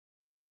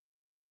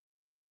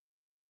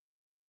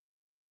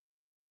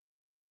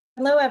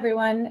Hello,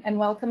 everyone, and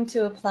welcome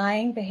to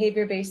Applying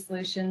Behavior-Based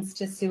Solutions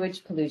to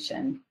Sewage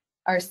Pollution,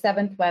 our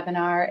 7th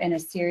webinar in a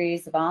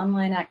series of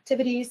online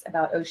activities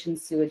about ocean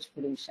sewage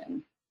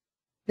pollution.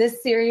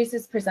 This series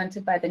is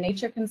presented by the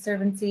Nature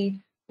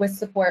Conservancy with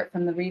support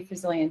from the Reef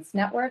Resilience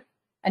Network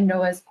and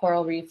NOAA's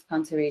Coral Reef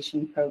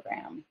Conservation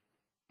Program.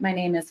 My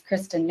name is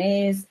Kristen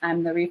Mays.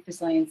 I'm the Reef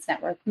Resilience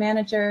Network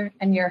Manager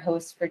and your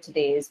host for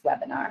today's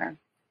webinar.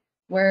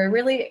 We're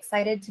really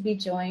excited to be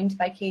joined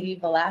by Katie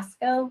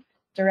Velasco,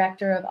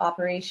 Director of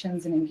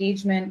Operations and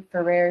Engagement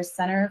for RARE's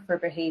Center for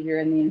Behavior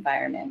and the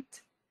Environment.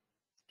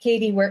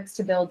 Katie works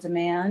to build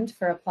demand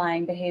for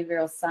applying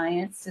behavioral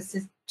science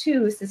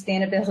to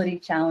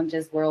sustainability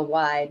challenges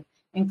worldwide,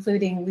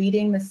 including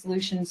leading the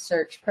Solution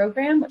Search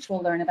program, which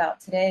we'll learn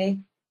about today,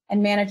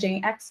 and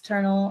managing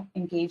external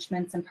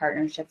engagements and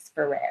partnerships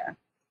for RARE.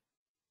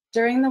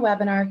 During the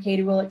webinar,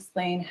 Katie will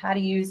explain how to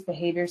use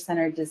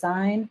behavior-centered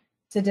design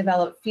to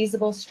develop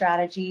feasible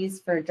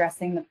strategies for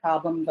addressing the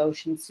problem of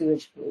ocean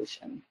sewage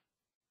pollution.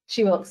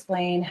 She will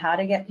explain how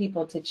to get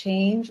people to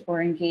change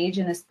or engage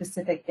in a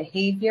specific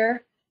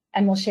behavior,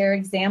 and will share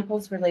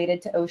examples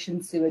related to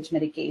ocean sewage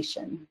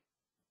mitigation.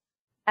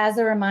 As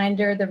a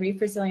reminder, the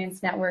Reef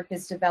Resilience Network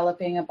is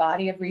developing a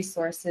body of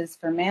resources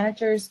for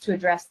managers to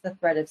address the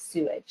threat of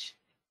sewage.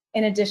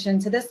 In addition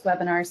to this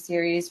webinar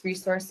series,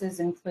 resources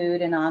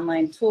include an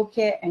online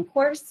toolkit and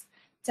course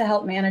to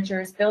help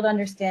managers build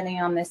understanding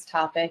on this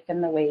topic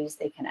and the ways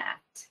they can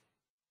act.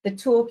 The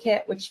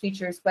toolkit, which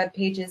features web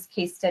pages,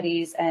 case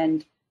studies,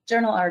 and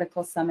journal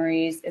article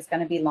summaries, is going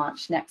to be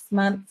launched next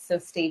month, so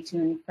stay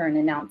tuned for an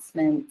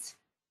announcement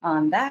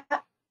on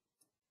that.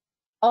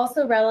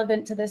 Also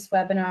relevant to this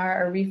webinar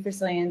are Reef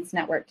Resilience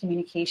Network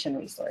communication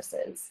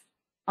resources.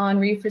 On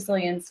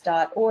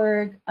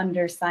reefresilience.org,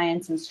 under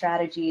Science and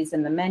Strategies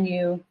in the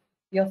menu,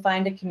 you'll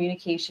find a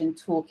communication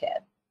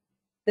toolkit.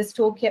 This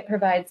toolkit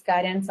provides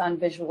guidance on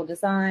visual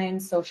design,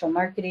 social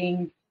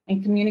marketing,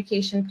 and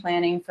communication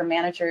planning for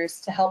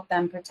managers to help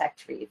them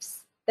protect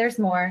reefs. There's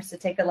more, so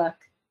take a look.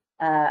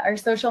 Our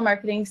social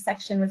marketing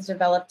section was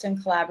developed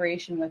in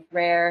collaboration with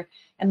RARE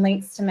and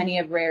links to many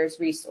of RARE's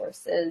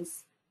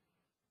resources.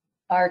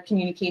 Our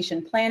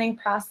communication planning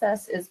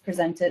process is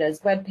presented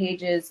as web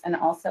pages and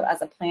also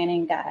as a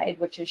planning guide,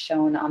 which is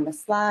shown on the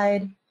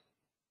slide.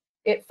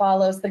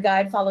 The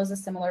guide follows a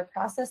similar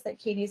process that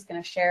Katie's going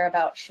to share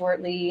about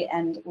shortly,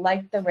 and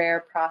like the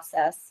RARE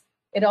process,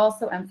 it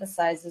also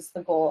emphasizes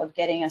the goal of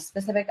getting a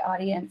specific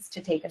audience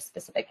to take a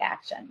specific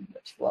action,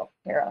 which we'll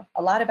hear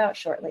a lot about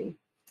shortly.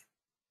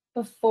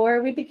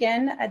 Before we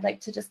begin, I'd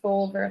like to just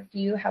go over a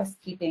few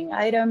housekeeping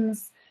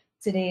items.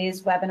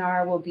 Today's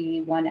webinar will be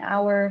 1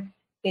 hour.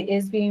 It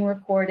is being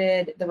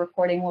recorded. The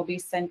recording will be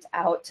sent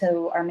out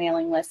to our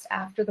mailing list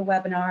after the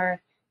webinar.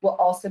 We'll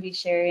also be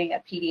sharing a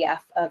PDF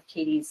of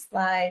Katie's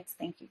slides.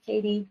 Thank you,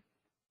 Katie.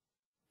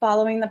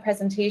 Following the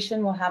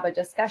presentation, we'll have a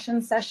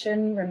discussion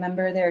session.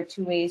 Remember, there are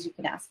 2 ways you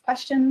can ask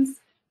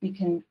questions. You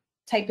can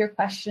type your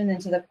question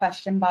into the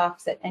question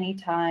box at any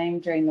time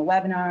during the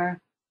webinar,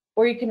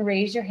 or you can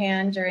raise your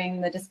hand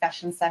during the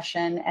discussion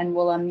session and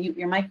we'll unmute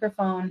your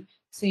microphone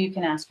so you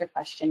can ask your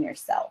question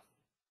yourself.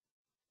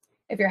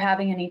 If you're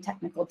having any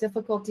technical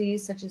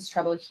difficulties, such as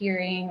trouble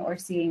hearing or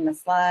seeing the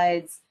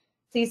slides,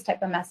 please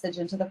type a message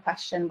into the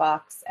question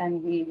box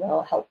and we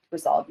will help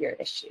resolve your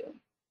issue.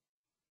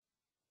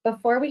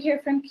 Before we hear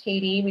from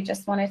Katie, we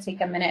just want to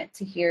take a minute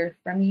to hear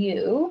from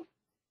you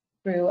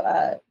through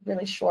a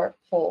really short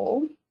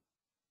poll.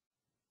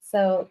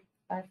 So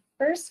our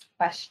first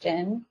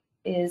question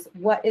is,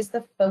 what is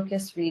the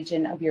focus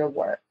region of your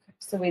work?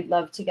 So we'd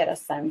love to get a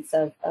sense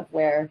of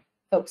where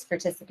folks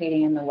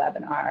participating in the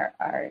webinar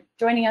are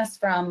joining us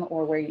from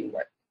or where you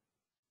work.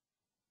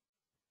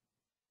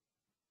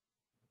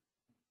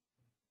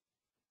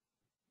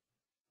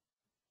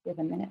 Give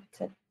a minute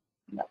to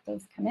let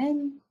those come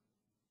in.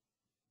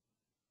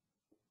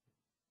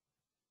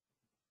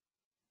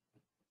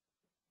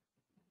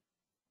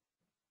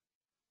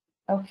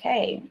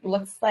 Okay,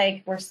 looks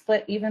like we're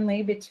split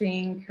evenly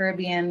between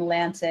Caribbean,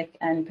 Atlantic,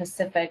 and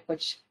Pacific,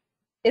 which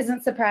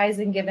isn't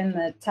surprising given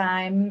the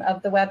time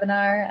of the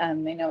webinar. I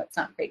know it's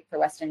not great for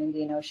Western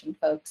Indian Ocean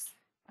folks.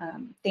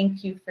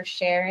 Thank you for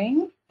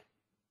sharing.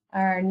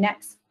 Our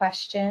next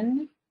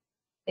question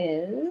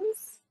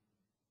is,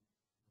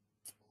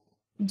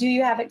 do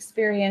you have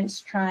experience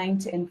trying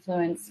to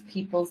influence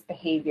people's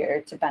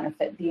behavior to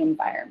benefit the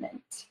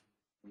environment?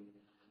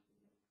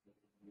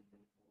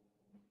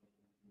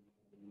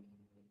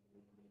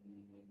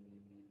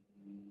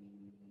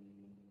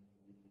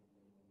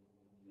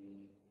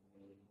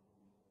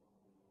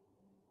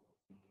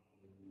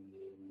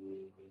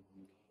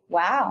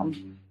 Wow.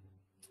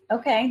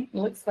 Okay,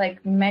 looks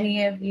like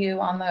many of you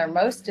or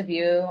most of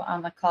you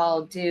on the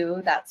call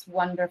do. That's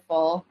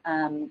wonderful.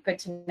 Good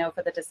to know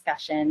for the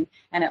discussion.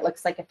 And it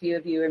looks like a few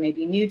of you are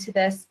maybe new to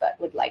this, but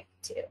would like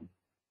to.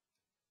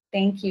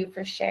 Thank you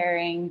for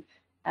sharing.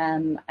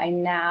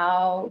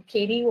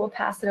 Katie, will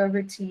pass it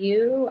over to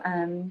you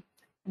and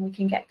we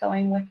can get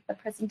going with the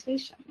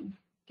presentation.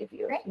 Give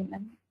you a few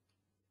minutes.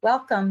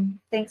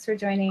 Welcome. Thanks for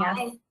joining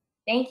us.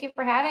 Thank you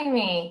for having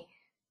me.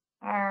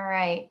 All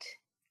right.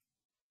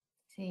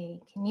 Let's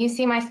see, can you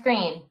see my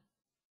screen?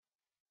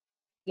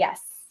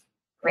 Yes.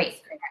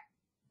 Great.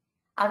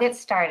 I'll get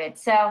started.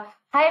 So,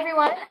 hi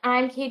everyone,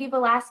 I'm Katie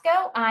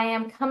Velasco. I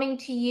am coming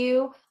to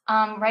you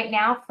right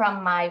now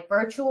from my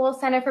virtual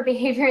Center for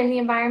Behavior in the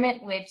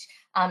Environment, which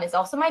is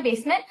also my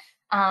basement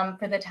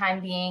for the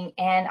time being.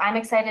 And I'm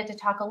excited to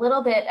talk a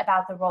little bit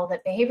about the role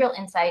that behavioral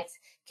insights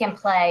can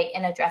play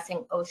in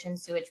addressing ocean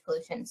sewage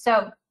pollution.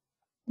 So,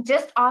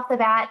 just off the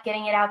bat,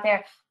 getting it out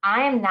there,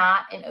 I am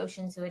not an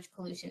ocean sewage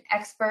pollution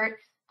expert.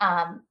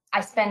 I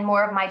spend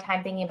more of my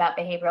time thinking about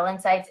behavioral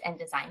insights and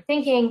design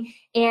thinking,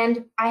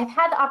 and I've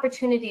had the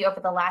opportunity over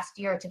the last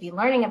year to be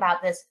learning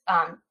about this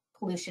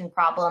pollution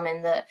problem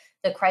and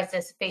the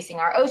crisis facing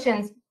our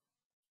oceans.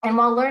 And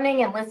while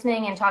learning and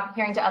listening and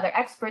hearing to other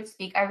experts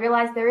speak, I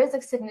realized there is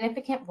a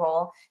significant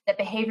role that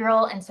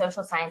behavioral and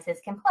social sciences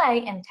can play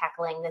in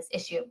tackling this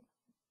issue.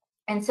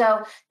 And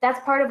so that's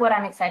part of what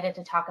I'm excited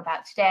to talk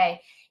about today.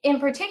 In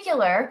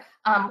particular,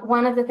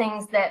 one of the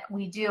things that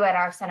we do at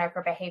our Center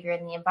for Behavior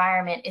in the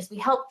Environment is we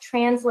help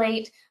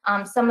translate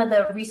some of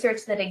the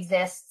research that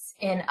exists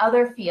in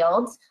other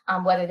fields,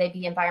 whether they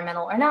be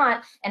environmental or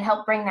not, and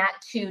help bring that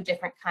to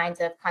different kinds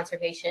of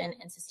conservation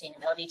and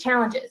sustainability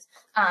challenges.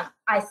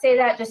 I say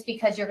that just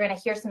because you're going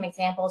to hear some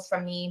examples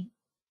from me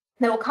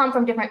that will come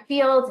from different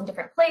fields and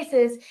different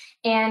places,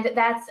 and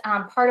that's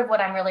part of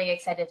what I'm really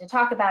excited to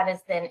talk about, is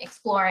then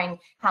exploring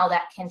how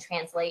that can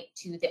translate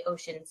to the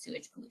ocean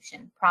sewage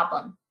pollution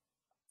problem.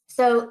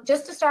 So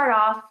just to start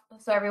off,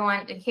 so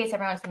everyone, in case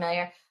everyone's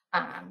familiar,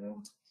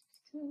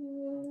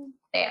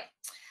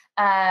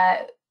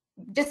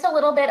 just a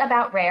little bit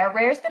about RARE.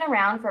 RARE's been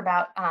around for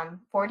about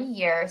 40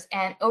 years,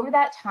 and over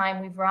that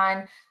time we've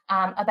run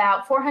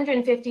about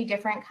 450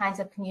 different kinds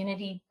of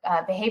community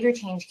behavior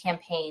change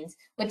campaigns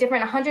with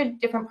 100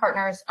 different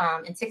partners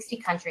in 60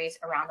 countries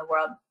around the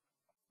world.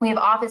 We have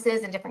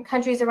offices in different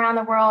countries around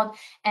the world,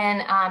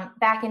 and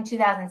back in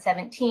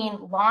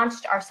 2017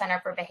 launched our Center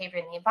for Behavior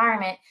in the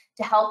Environment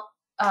to help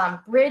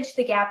bridge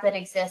the gap that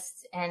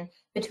exists and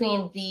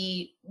between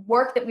the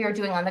work that we were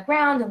doing on the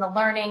ground and the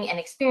learning and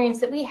experience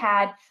that we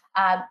had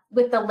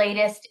with the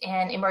latest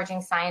in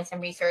emerging science and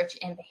research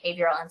in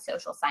behavioral and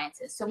social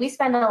sciences. So we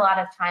spend a lot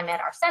of time at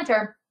our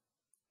center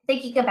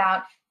thinking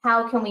about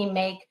how can we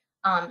make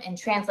and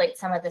translate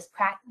some of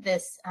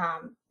this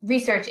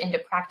research into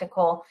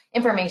practical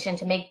information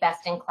to make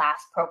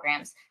best-in-class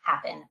programs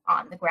happen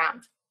on the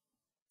ground.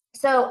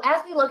 So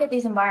as we look at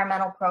these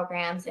environmental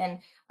programs and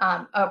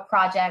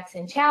projects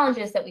and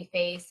challenges that we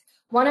face,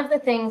 one of the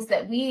things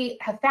that we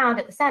have found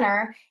at the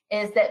center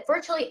is that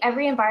virtually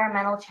every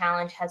environmental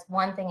challenge has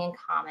one thing in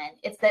common.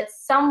 It's that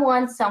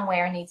someone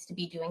somewhere needs to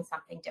be doing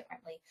something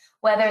differently,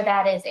 whether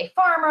that is a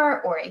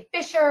farmer or a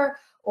fisher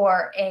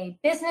or a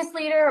business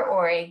leader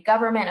or a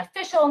government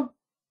official.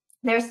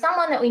 There's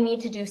someone that we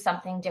need to do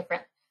something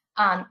different.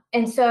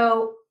 And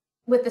so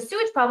with the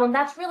sewage problem,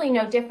 that's really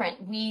no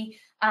different. We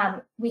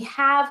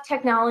have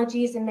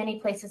technologies in many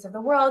places of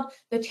the world.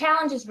 The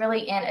challenge is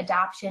really in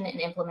adoption and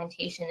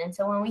implementation. And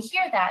so when we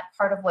hear that,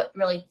 part of what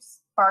really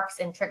sparks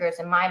and triggers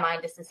in my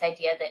mind is this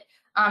idea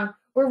that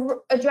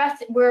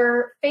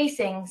we're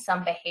facing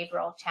some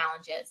behavioral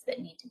challenges that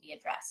need to be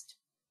addressed.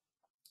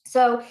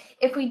 So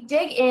if we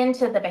dig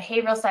into the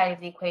behavioral side of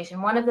the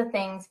equation, one of the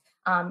things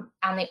on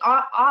the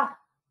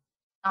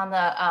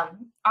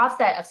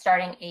offset of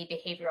starting a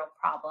behavioral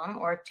problem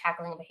or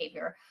tackling a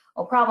behavioral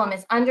problem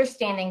is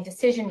understanding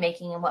decision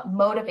making and what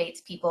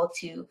motivates people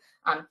to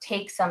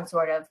take some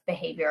sort of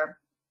behavior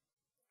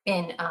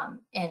and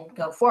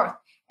go forth.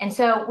 And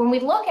so when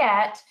we look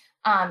at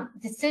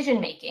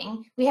decision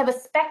making, we have a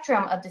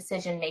spectrum of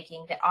decision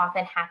making that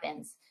often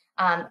happens.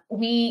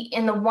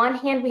 In the one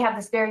hand, we have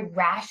this very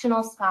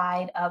rational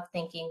side of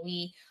thinking.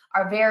 We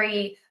are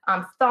very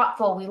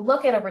thoughtful. We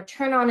look at a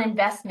return on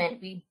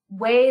investment. We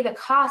weigh the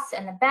costs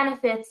and the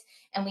benefits,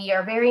 and we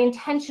are very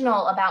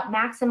intentional about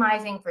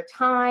maximizing for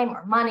time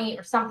or money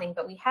or something.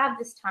 But we have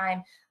this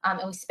time, and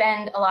we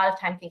spend a lot of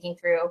time thinking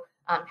through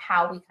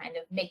how we kind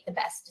of make the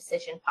best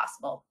decision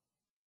possible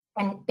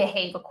and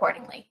behave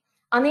accordingly.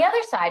 On the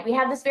other side, we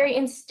have this very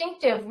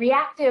instinctive,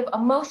 reactive,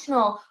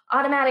 emotional,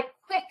 automatic,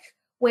 quick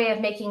way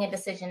of making a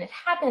decision. It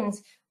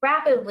happens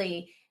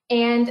rapidly,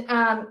 and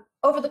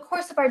over the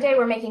course of our day,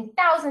 we're making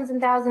thousands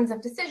and thousands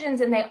of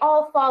decisions, and they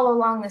all fall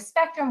along the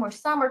spectrum where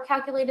some are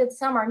calculated,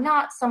 some are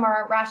not, some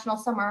are rational,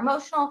 some are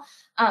emotional.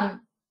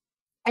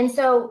 And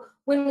so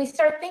when we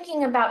start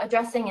thinking about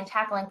addressing and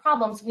tackling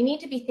problems, we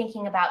need to be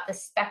thinking about the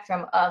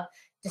spectrum of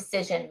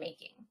decision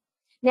making.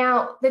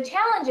 Now, the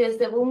challenge is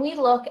that when we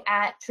look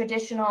at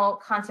traditional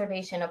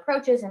conservation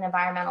approaches and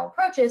environmental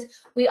approaches,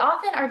 we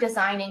often are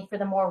designing for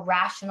the more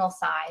rational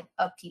side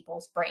of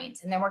people's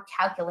brains and the more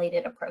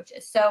calculated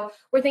approaches. So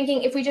we're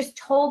thinking if we just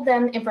told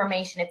them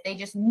information, if they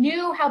just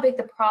knew how big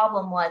the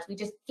problem was, we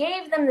just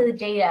gave them the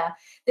data,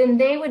 then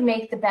they would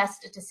make the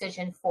best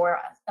decision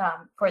for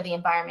the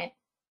environment.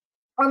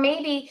 Or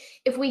maybe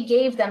if we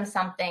gave them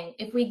something,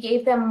 if we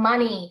gave them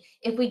money,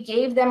 if we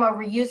gave them a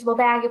reusable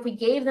bag, if we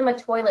gave them a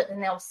toilet,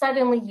 then they'll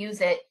suddenly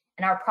use it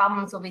and our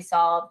problems will be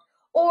solved.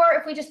 Or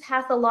if we just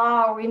pass a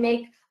law or we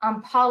make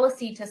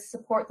policy to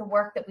support the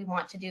work that we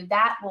want to do,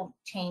 that will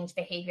change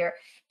behavior.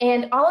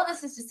 And all of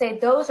this is to say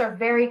those are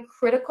very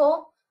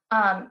critical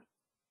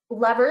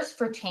levers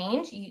for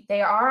change.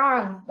 They are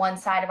on one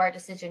side of our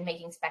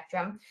decision-making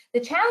spectrum. The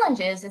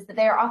challenge is that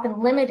they are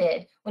often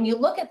limited. When you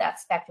look at that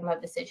spectrum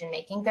of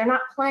decision-making, they're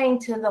not playing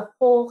to the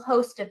whole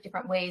host of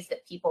different ways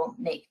that people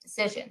make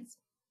decisions.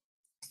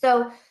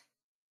 So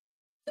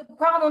the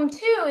problem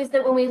too is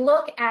that when we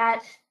look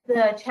at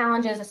the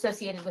challenges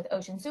associated with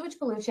ocean sewage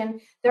pollution,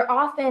 they're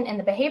often, in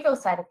the behavioral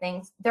side of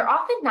things, they're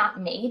often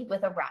not made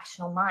with a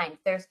rational mind.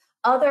 There's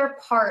other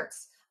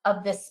parts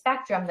of this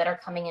spectrum that are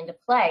coming into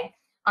play.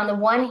 On the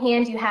one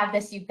hand, you have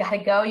this, you've got to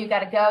go, you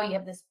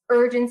have this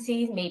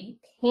urgency, maybe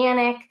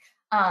panic,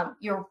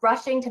 you're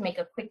rushing to make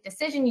a quick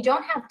decision. You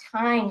don't have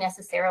time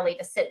necessarily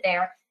to sit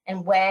there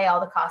and weigh all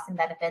the costs and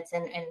benefits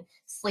and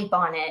sleep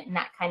on it and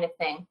that kind of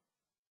thing.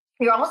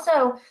 You're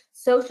also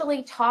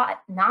socially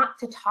taught not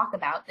to talk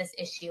about this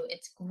issue.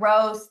 It's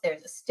gross,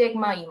 there's a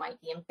stigma, you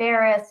might be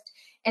embarrassed.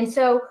 And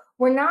so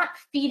we're not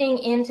feeding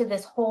into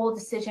this whole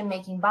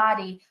decision-making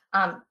body,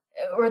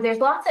 or there's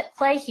lots at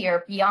play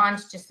here beyond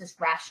just this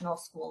rational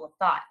school of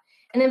thought.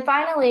 And then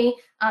finally,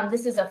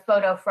 this is a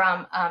photo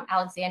from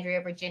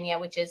Alexandria, Virginia,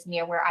 which is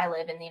near where I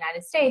live in the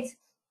United States,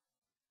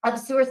 of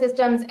sewer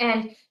systems,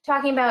 and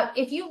talking about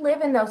if you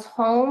live in those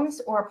homes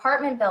or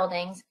apartment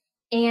buildings,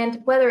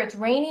 and whether it's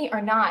rainy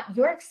or not,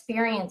 your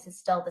experience is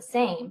still the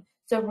same.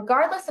 So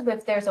regardless of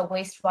if there's a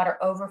wastewater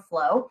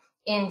overflow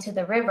into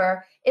the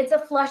river, it's a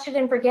flush it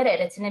and forget it.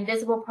 It's an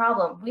invisible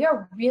problem. We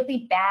are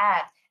really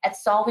bad at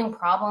solving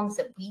problems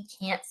that we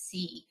can't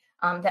see,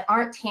 that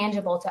aren't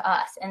tangible to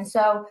us. And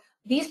so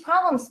these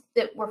problems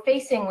that we're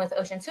facing with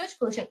ocean sewage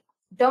pollution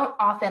don't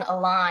often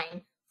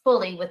align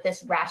fully with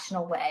this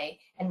rational way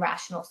and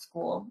rational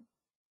school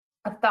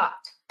of thought.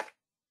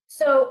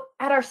 So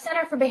at our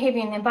Center for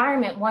Behavior and the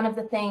Environment, one of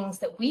the things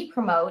that we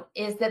promote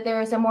is that there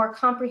is a more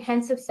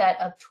comprehensive set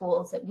of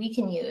tools that we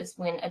can use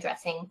when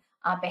addressing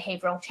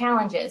behavioral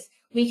challenges.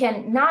 We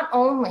can not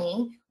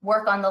only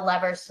work on the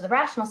levers to the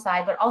rational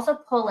side, but also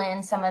pull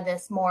in some of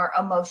this more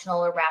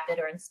emotional or rapid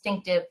or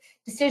instinctive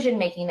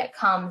decision-making that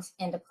comes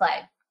into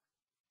play.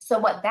 So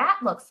what that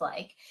looks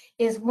like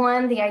is,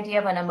 one, the idea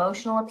of an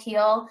emotional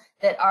appeal,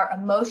 that our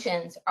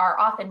emotions are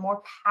often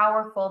more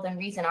powerful than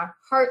reason. Our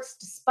hearts,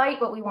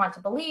 despite what we want to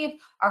believe,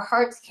 our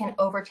hearts can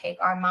overtake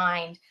our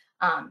mind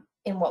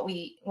in what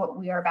we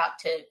are about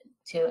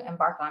to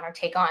embark on or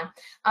take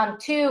on.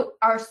 Two,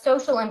 our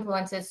social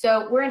influences.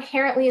 So we're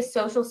inherently a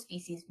social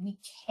species. We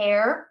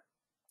care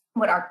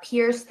what our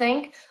peers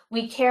think.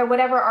 We care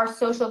whatever our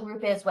social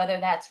group is, whether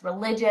that's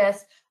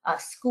religious,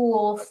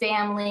 school,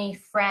 family,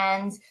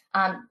 friends.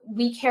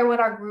 We care what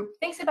our group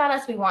thinks about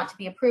us. We want to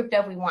be approved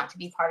of. We want to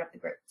be part of the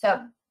group.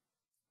 So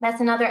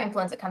that's another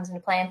influence that comes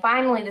into play. And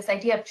finally, this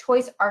idea of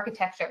choice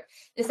architecture,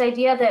 this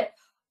idea that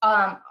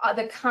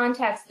the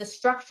context, the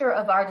structure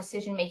of our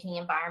decision-making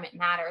environment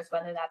matters,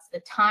 whether that's the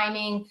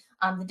timing,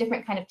 the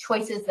different kind of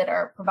choices that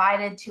are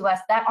provided to us,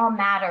 that all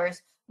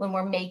matters when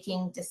we're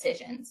making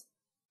decisions.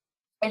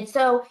 And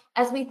so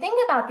as we think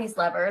about these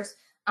levers,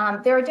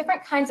 there are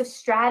different kinds of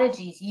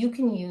strategies you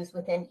can use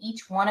within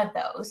each one of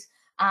those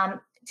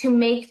to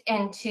make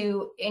and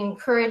to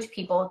encourage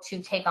people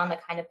to take on the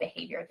kind of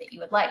behavior that you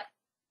would like.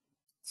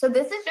 So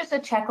this is just a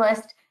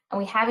checklist, and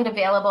we have it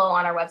available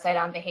on our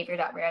website on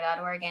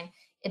behavior.rare.org. And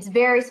it's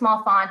very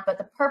small font, but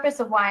the purpose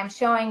of why I'm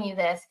showing you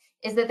this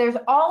is that there's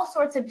all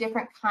sorts of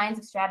different kinds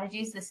of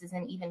strategies. This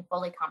isn't even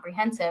fully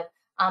comprehensive,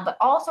 but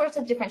all sorts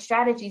of different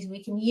strategies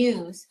we can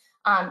use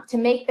to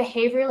make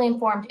behaviorally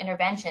informed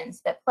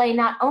interventions that play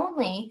not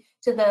only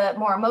to the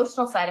more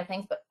emotional side of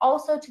things, but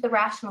also to the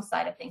rational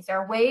side of things. There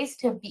are ways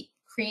to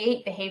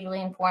create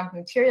behaviorally informed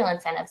material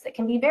incentives that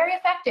can be very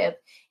effective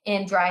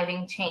in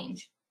driving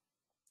change.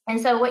 And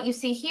so what you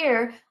see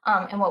here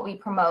and what we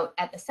promote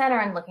at the center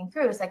and looking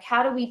through is like,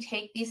 how do we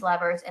take these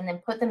levers and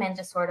then put them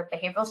into sort of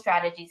behavioral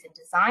strategies and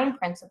design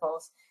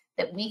principles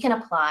that we can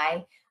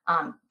apply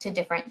to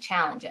different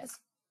challenges.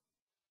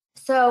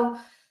 So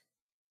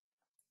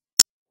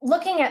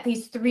looking at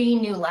these three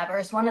new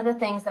levers, one of the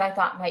things that I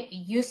thought might be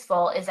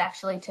useful is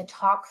actually to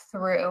talk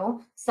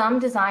through some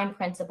design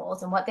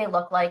principles and what they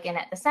look like, and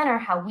at the center,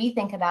 how we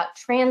think about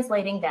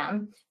translating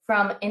them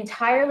from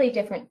entirely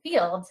different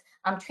fields,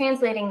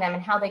 translating them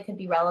and how they could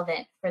be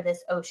relevant for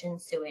this ocean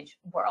sewage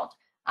world.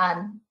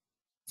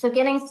 So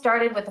getting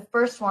started with the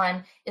first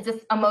one is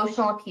this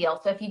emotional appeal.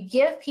 So if you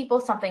give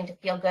people something to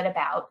feel good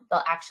about,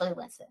 they'll actually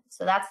listen.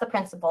 So that's the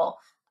principle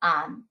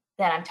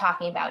that I'm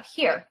talking about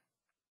here.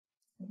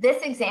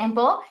 This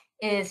example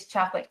is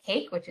chocolate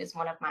cake, which is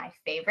one of my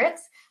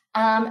favorites.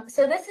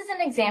 So this is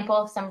an example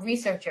of some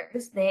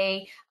researchers.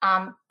 They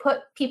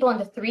put people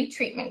into 3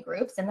 treatment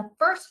groups. In the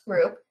first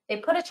group, they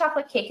put a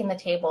chocolate cake in the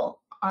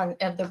table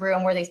of the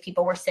room where these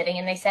people were sitting,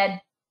 and they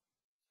said,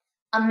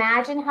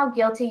 imagine how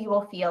guilty you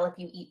will feel if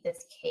you eat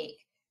this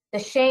cake. the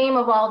shame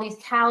of all these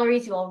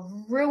calories, you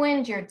all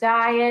ruined your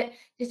diet.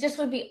 It just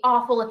would be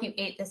awful if you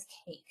ate this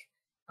cake.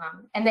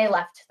 And they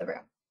left the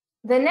room.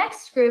 The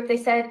next group, they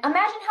said,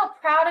 imagine how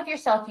proud of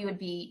yourself you would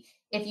be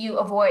if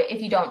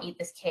you don't eat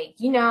this cake.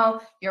 You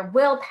know, your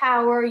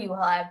willpower, you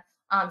will have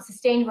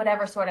sustained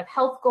whatever sort of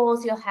health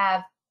goals you'll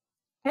have.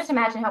 Just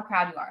imagine how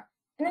proud you are.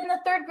 And then the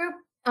third group,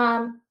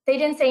 they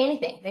didn't say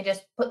anything. They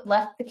just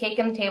left the cake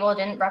on the table,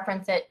 didn't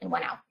reference it, and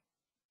went out.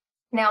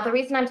 Now, the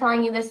reason I'm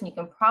telling you this, and you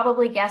can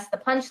probably guess the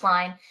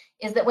punchline,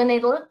 is that when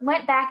they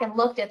went back and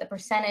looked at the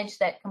percentage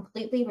that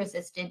completely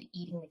resisted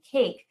eating the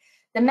cake,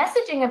 the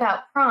messaging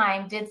about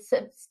pride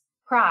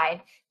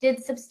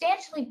did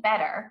substantially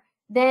better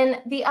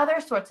than the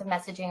other sorts of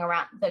messaging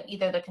around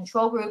either the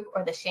control group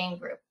or the shame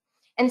group.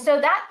 And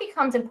so that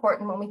becomes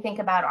important when we think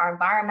about our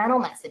environmental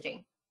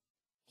messaging.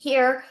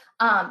 Here,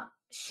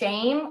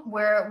 shame,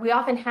 where we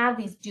often have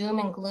these doom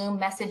and gloom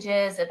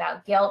messages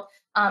about guilt,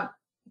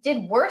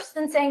 did worse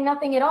than saying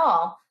nothing at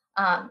all.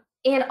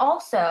 And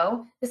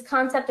also this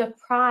concept of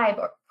pride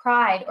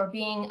or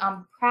being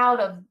proud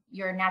of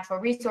your natural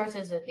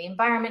resources or the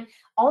environment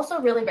also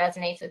really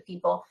resonates with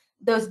people.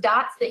 Those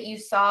dots that you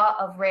saw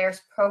of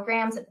RARE's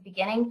programs at the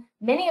beginning,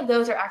 many of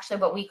those are actually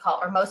what we call,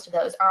 or most of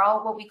those are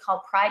all what we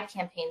call pride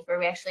campaigns, where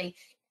we actually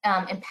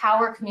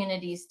empower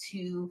communities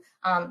to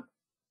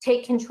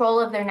take control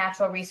of their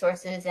natural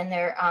resources and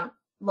their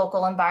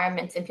local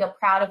environments and feel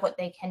proud of what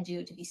they can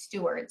do to be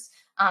stewards.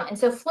 And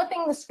so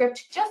flipping the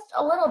script just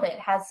a little bit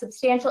has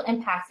substantial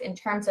impacts in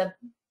terms of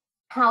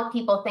how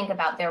people think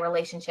about their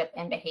relationship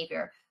and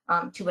behavior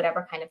to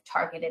whatever kind of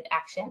targeted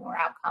action or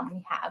outcome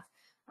we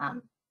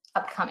have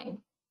upcoming.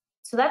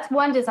 So that's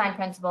one design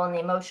principle in the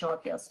emotional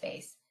appeal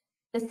space.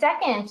 The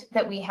second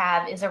that we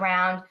have is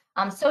around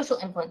social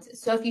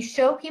influences. So if you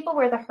show people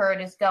where the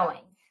herd is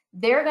going,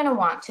 they're going to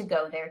want to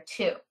go there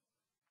too.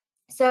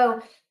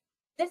 So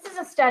this is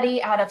a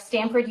study out of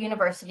Stanford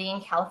University in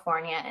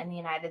California in the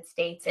United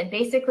States. And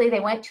basically they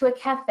went to a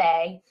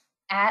cafe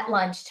at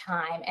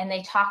lunchtime and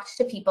they talked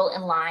to people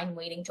in line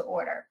waiting to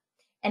order.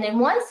 And in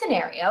one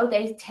scenario,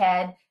 they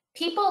said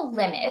people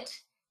limit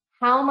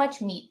how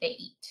much meat they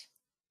eat.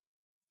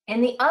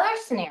 In the other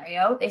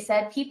scenario, they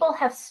said people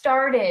have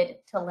started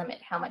to limit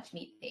how much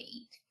meat they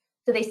eat.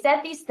 So they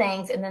said these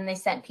things and then they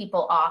sent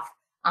people off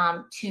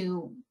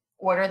to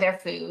order their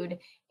food,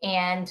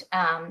 and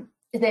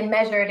they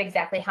measured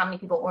exactly how many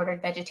people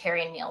ordered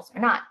vegetarian meals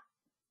or not.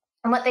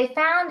 And what they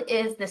found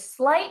is the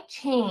slight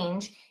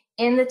change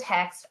in the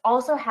text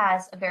also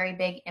has a very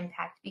big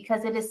impact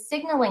because it is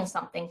signaling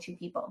something to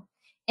people.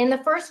 In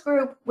the first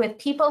group, with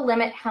people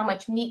limit how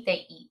much meat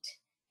they eat,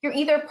 you're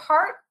either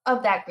part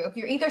of that group,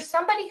 you're either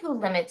somebody who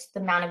limits the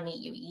amount of meat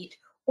you eat,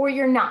 or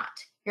you're not.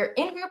 You're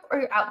in group or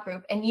you're out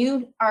group, and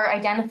you are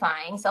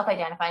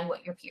self-identifying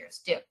what your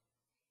peers do.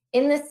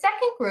 In the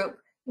second group,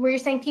 where you're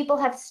saying people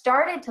have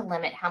started to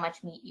limit how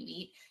much meat you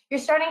eat, you're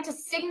starting to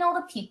signal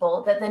to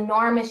people that the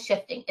norm is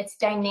shifting, it's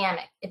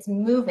dynamic, it's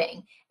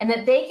moving, and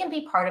that they can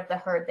be part of the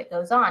herd that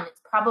goes on.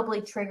 It's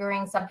probably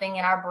triggering something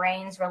in our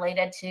brains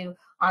related to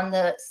on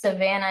the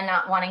savannah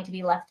not wanting to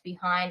be left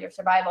behind or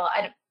survival.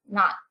 I'm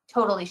not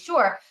totally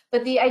sure,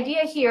 but the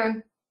idea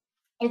here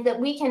is that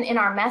we can, in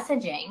our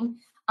messaging,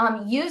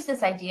 use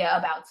this idea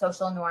about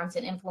social norms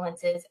and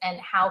influences and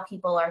how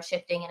people are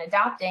shifting and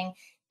adopting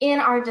in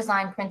our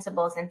design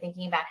principles and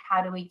thinking about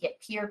how do we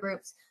get peer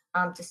groups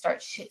to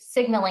start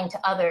signaling to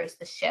others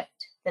the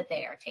shift that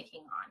they are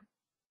taking on.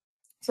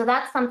 So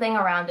that's something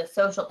around a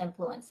social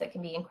influence that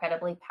can be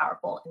incredibly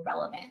powerful and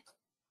relevant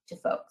to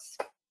folks.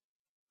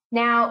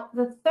 Now,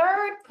 the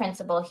third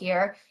principle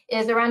here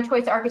is around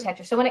choice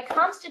architecture. So when it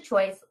comes to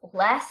choice,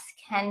 less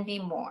can be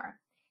more.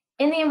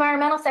 In the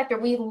environmental sector,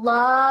 we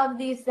love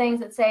these things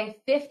that say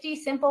 50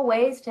 simple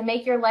ways to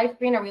make your life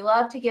greener. We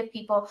love to give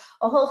people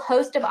a whole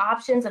host of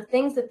options of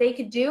things that they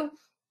could do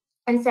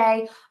and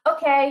say,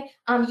 okay,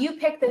 you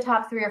pick the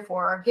top 3 or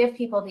 4, or give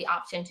people the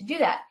option to do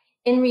that.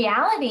 In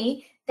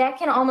reality, that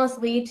can almost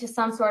lead to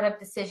some sort of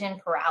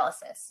decision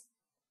paralysis.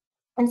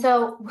 And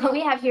so what we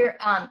have here,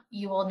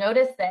 you will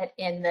notice that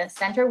in the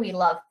center, we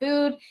love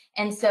food.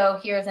 And so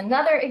here's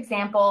another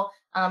example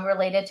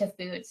related to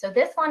food. So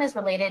this one is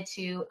related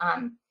to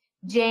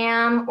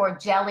jam or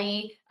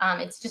jelly.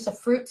 It's just a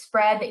fruit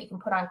spread that you can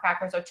put on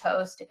crackers or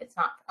toast if it's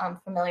not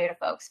familiar to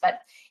folks. But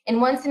in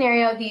one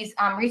scenario, these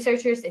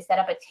researchers, they set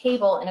up a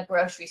table in a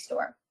grocery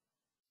store.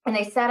 And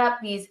they set up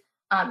these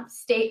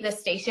this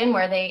station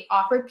where they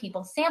offered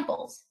people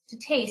samples to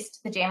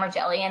taste the jam or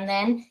jelly. And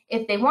then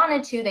if they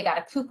wanted to, they got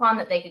a coupon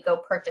that they could go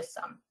purchase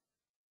some.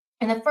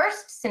 In the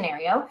first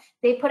scenario,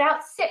 they put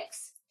out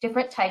 6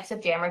 different types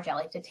of jam or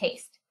jelly to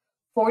taste.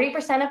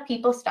 40% of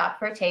people stopped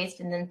for a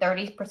taste, and then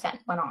 30%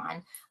 went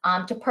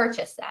on to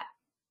purchase that.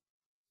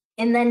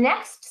 In the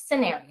next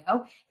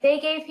scenario,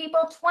 they gave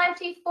people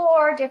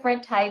 24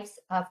 different types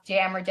of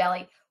jam or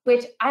jelly,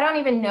 which I don't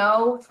even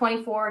know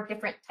 24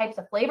 different types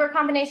of flavor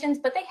combinations,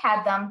 but they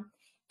had them.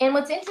 And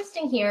what's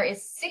interesting here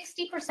is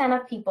 60%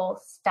 of people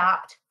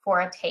stopped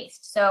for a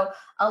taste. So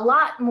a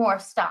lot more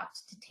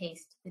stopped to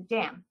taste the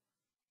jam.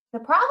 The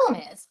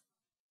problem is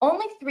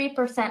only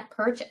 3%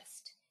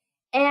 purchased.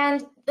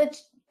 And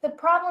the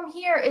problem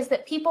here is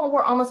that people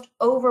were almost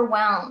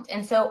overwhelmed.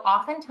 And so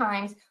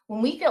oftentimes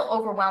when we feel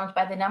overwhelmed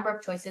by the number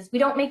of choices, we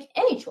don't make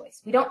any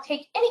choice. We don't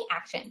take any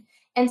action.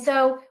 And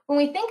so when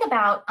we think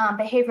about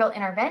behavioral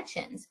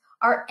interventions,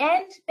 our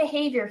end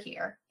behavior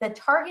here, the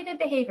targeted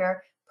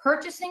behavior,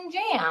 purchasing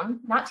jam,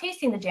 not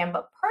tasting the jam,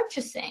 but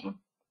purchasing,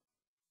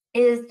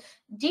 is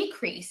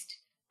decreased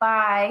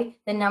by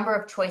the number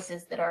of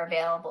choices that are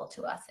available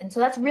to us. And so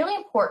that's really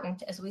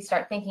important as we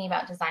start thinking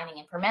about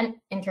designing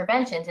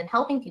interventions and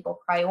helping people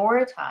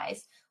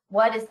prioritize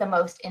what is the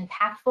most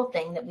impactful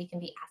thing that we can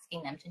be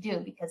asking them to do,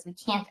 because we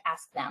can't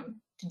ask them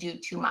to do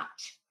too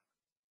much.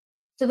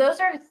 So those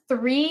are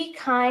 3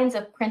 kinds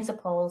of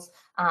principles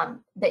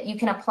that you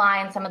can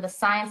apply in some of the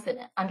science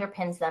that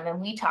underpins them, and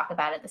we talk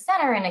about at the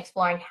center in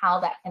exploring how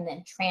that can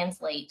then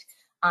translate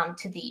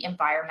to the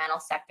environmental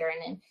sector.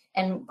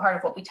 And part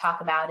of what we talk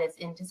about is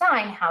in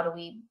design, how do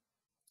we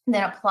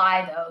then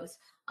apply those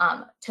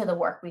to the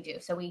work we do.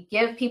 So we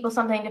give people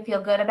something to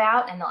feel good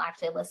about and they'll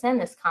actually listen,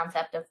 this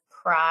concept of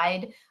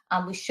pride.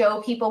 We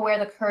show people where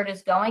the current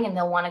is going and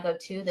they'll want to go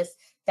to, this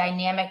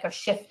dynamic or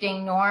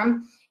shifting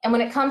norm. And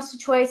when it comes to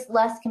choice,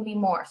 less can be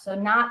more. So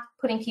not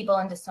putting people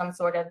into some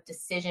sort of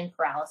decision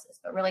paralysis,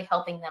 but really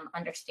helping them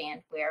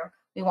understand where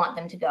we want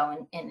them to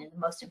go in the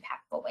most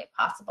impactful way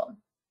possible.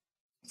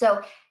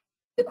 So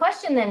the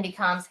question then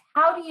becomes,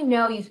 how do you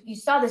know, you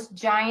saw this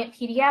giant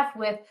PDF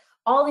with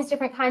all these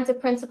different kinds of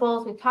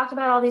principles, we've talked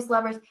about all these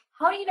levers,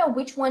 how do you know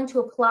which one to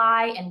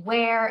apply and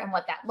where and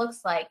what that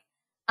looks like?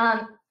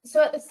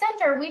 So at the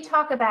center, we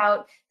talk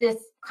about this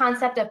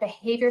concept of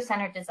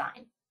behavior-centered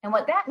design. And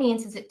what that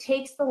means is it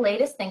takes the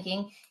latest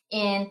thinking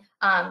in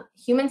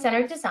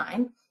human-centered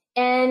design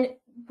and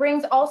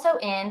brings also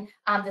in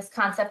this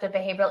concept of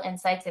behavioral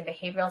insights and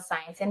behavioral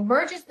science and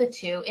merges the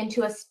two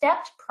into a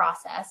stepped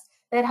process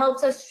that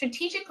helps us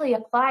strategically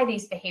apply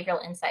these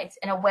behavioral insights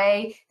in a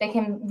way that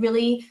can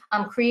really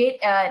create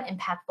an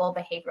impactful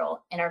behavioral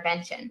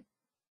intervention.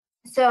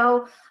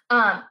 So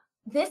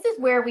this is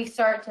where we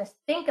start to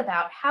think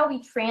about how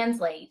we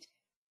translate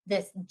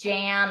this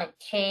jam and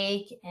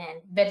cake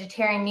and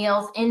vegetarian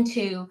meals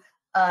into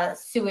a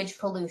sewage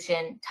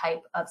pollution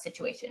type of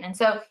situation. And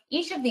so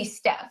each of these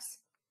steps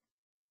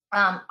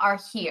are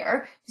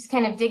here, just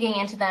kind of digging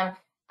into them.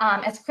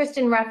 As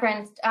Kristen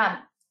referenced,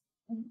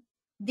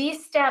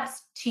 these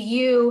steps to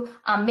you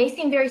may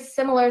seem very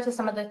similar to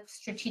some of the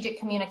strategic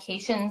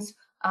communications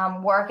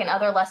work and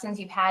other lessons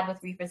you've had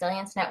with Reef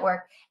Resilience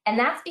Network, and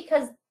that's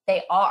because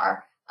they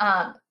are.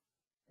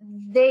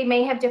 They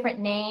may have different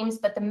names,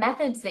 but the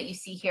methods that you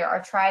see here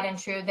are tried and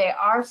true. They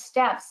are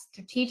steps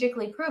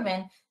strategically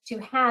proven to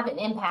have an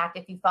impact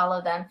if you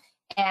follow them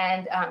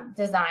and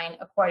design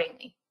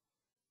accordingly.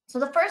 So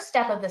the first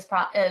step of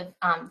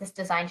this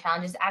design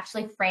challenge is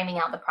actually framing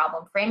out the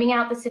problem, framing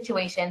out the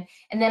situation,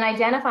 and then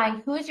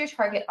identifying who is your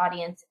target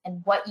audience and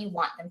what you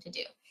want them to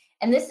do.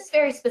 And this is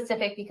very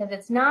specific because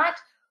it's not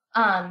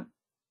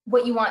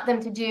what you want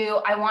them to do.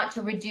 I want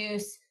to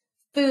reduce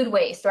food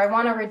waste, or I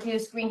want to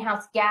reduce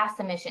greenhouse gas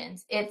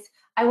emissions. It's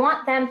I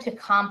want them to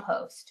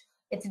compost.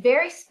 It's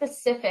very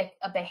specific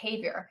a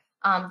behavior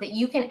that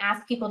you can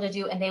ask people to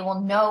do, and they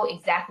will know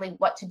exactly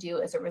what to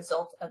do as a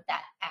result of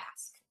that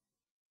ask.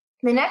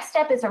 The next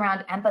step is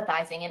around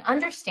empathizing and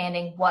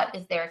understanding what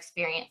is their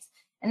experience.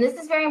 And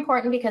this is very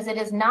important because it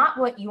is not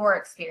what your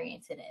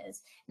experience it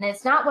is, and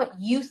it's not what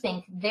you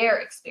think their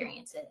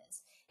experience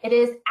is. It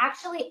is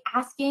actually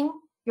asking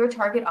your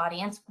target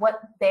audience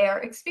what their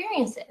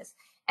experience is.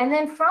 And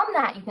then from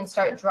that, you can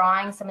start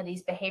drawing some of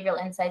these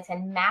behavioral insights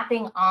and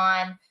mapping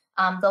on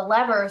the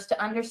levers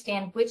to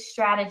understand which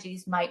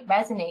strategies might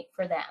resonate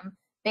for them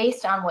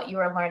based on what you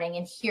are learning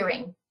and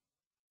hearing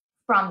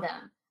from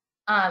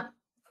them.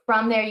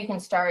 From there, you can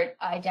start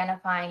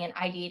identifying and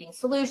ideating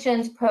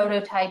solutions,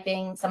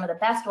 prototyping some of the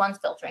best ones,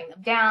 filtering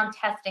them down,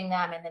 testing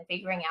them, and then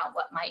figuring out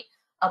what might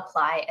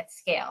apply at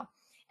scale.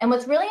 And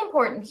what's really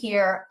important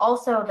here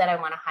also that I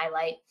want to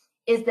highlight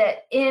is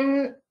that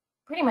in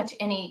pretty much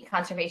any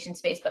conservation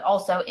space, but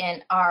also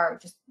in our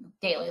just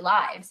daily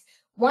lives,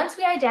 once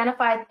we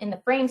identify in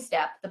the frame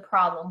step the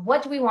problem,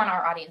 what do we want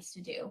our audience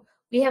to do?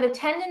 We have a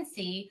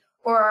tendency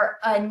or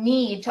a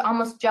need to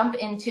almost jump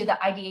into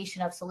the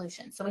ideation of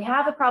solutions. So we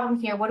have a problem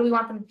here. What do we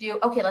want them to do?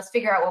 Okay, let's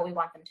figure out what we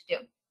want them to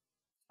do.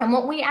 And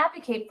what we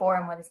advocate for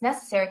and what is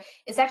necessary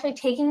is actually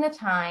taking the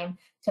time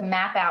to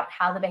map out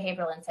how the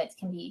behavioral insights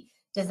can be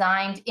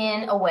designed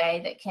in a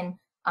way that can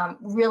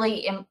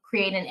really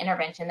create an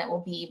intervention that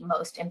will be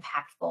most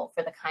impactful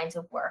for the kinds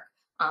of work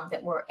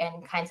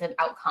and kinds of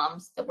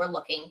outcomes that we're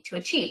looking to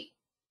achieve.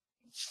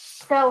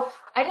 So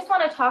I just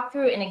want to talk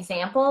through an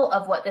example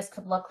of what this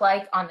could look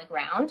like on the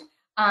ground.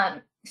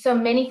 So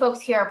many folks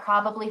here are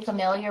probably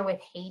familiar with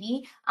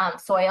Haiti,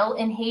 Soil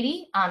in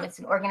Haiti. It's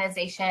an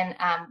organization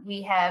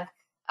we have,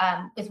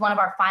 is one of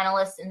our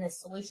finalists in this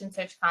solution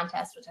search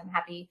contest, which I'm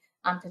happy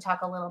to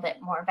talk a little bit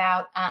more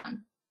about.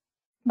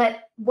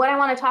 But what I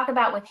want to talk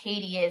about with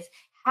Haiti is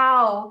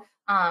how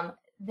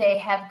they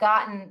have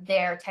gotten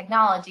their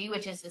technology,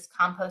 which is this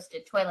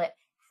composted toilet,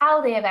 how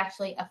they have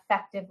actually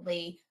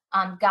effectively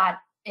got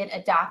it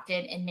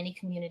adopted in many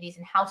communities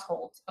and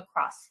households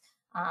across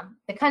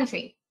the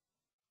country.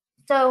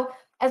 So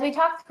as we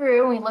talked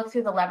through and we looked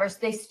through the levers,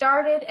 they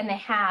started and they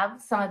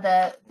have some of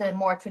the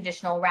more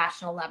traditional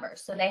rational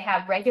levers. So they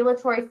have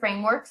regulatory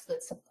frameworks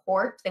that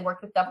support, they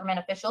work with government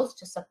officials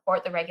to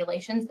support the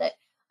regulations that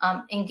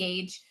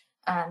engage,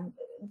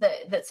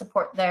 that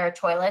support their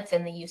toilets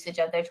and the usage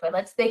of their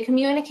toilets. They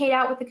communicate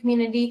out with the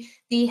community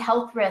the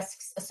health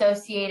risks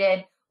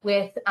associated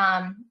with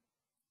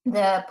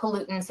the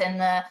pollutants and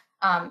the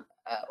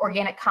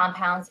organic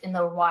compounds in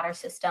the water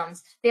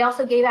systems. They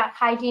also gave out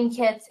hygiene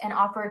kits and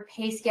offered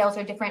pay scales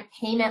or different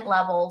payment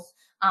levels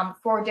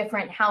for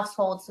different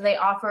households. So they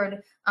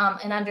offered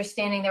an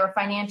understanding there were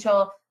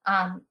financial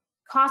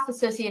costs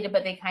associated,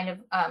 but they kind of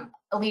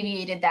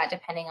alleviated that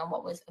depending on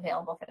what was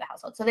available for the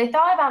household. So they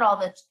thought about all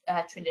the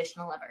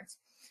traditional levers.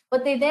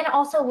 What they then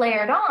also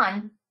layered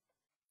on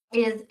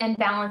is and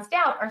balanced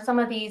out are some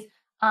of these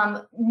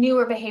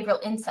newer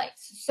behavioral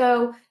insights.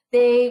 So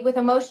they, with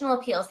emotional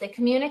appeals, they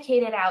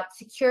communicated out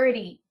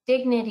security,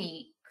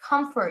 dignity,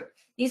 comfort.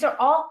 These are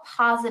all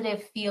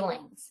positive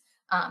feelings.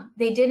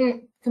 They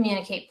didn't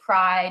communicate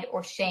pride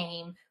or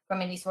shame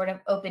from any sort of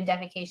open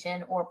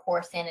defecation or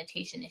poor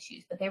sanitation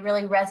issues, but they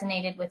really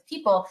resonated with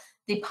people,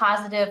 the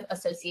positive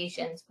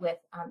associations with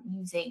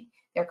using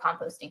their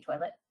composting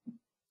toilet.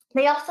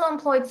 They also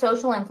employed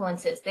social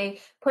influences.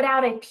 They put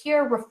out a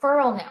peer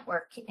referral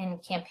network in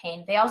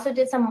campaign. They also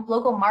did some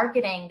local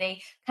marketing.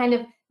 They kind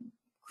of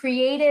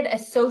created a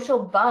social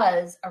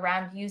buzz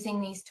around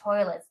using these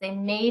toilets. They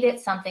made it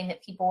something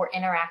that people were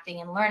interacting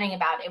and learning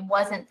about. It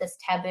wasn't this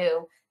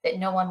taboo that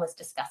no one was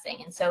discussing.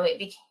 And so it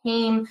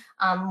became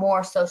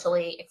more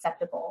socially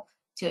acceptable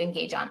to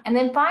engage on. And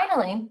then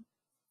finally,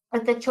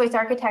 with the choice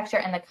architecture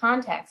and the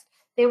context,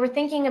 they were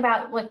thinking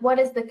about, like, what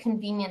is the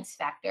convenience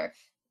factor?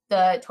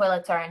 The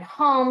toilets are in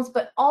homes,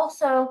 but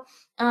also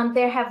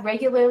they have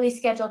regularly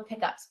scheduled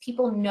pickups.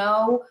 People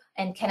know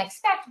and can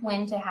expect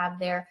when to have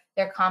their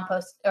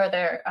compost or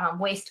their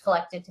waste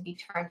collected to be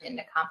turned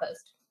into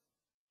compost.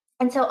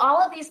 And so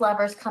all of these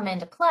levers come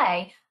into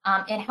play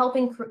in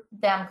helping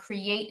them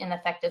create an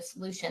effective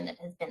solution that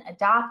has been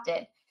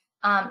adopted.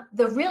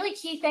 The really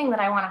key thing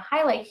that I want to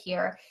highlight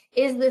here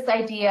is this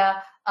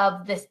idea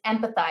of this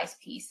empathize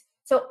piece.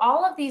 So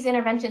all of these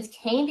interventions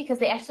came because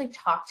they actually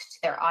talked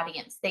to their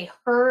audience. They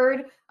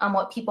heard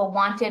what people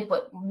wanted,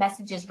 what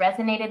messages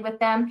resonated with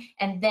them,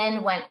 and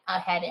then went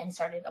ahead and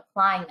started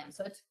applying them.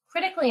 So it's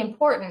critically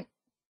important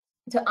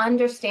to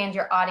understand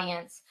your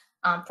audience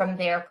from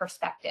their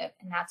perspective,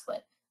 and that's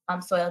what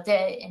Soil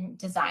did in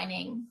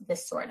designing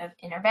this sort of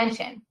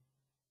intervention.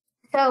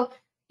 So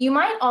you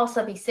might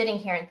also be sitting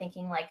here and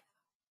thinking, like,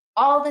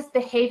 all this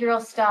behavioral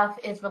stuff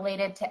is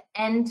related to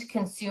end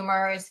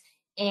consumers,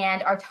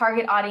 and our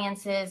target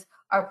audiences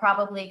are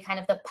probably kind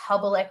of the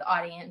public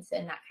audience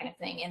and that kind of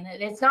thing, and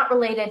it's not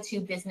related to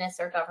business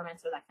or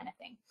governments or that kind of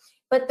thing.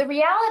 But the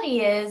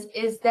reality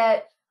is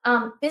that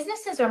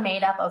businesses are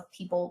made up of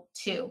people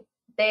too.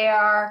 They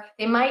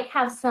might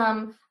have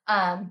some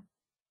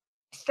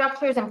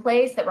structures in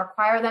place that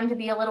require them to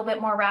be a little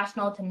bit more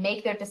rational, to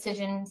make their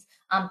decisions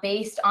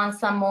based on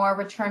some more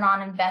return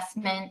on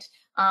investment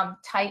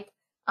type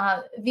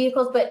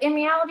vehicles, but in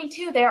reality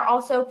too, they're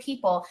also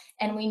people,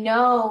 and we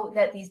know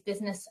that these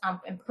business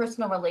and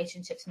personal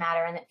relationships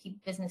matter, and that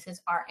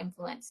businesses are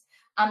influenced.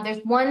 There's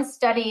one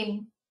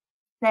study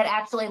that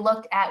actually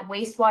looked at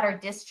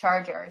wastewater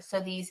dischargers, so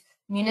these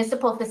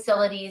municipal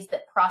facilities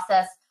that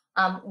process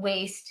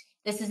waste.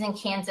 This is in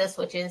Kansas,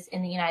 which is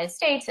in the United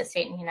States, a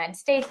state in the United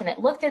States, and it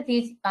looked at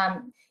these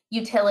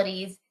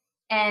utilities,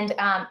 and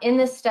in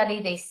this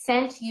study, they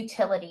sent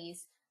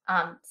utilities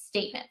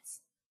statements.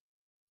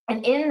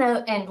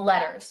 And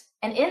letters.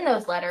 And in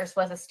those letters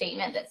was a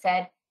statement that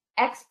said,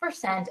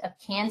 X% of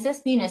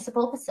Kansas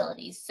municipal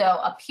facilities, so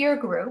a peer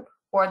group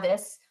for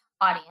this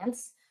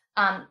audience,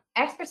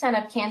 X%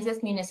 of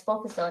Kansas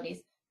municipal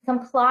facilities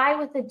comply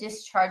with the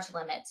discharge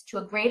limits to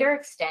a greater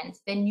extent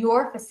than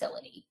your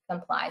facility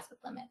complies with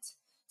limits.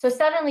 So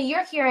suddenly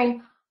you're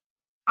hearing,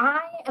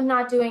 I am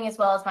not doing as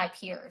well as my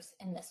peers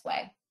in this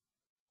way.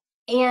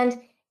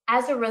 And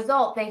as a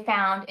result, they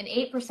found an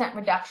 8%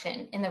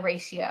 reduction in the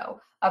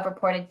ratio of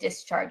reported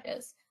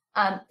discharges.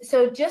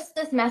 So just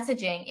this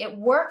messaging, it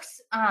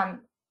works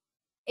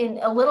in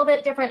a little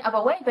bit different of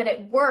a way, but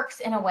it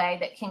works in a way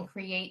that can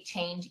create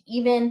change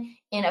even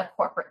in a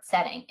corporate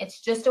setting.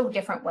 It's just a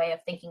different way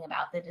of thinking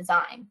about the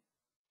design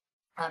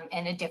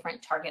and a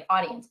different target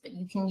audience, but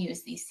you can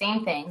use these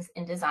same things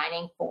in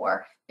designing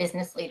for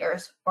business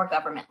leaders or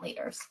government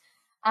leaders.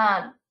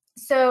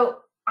 So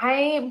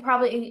I'm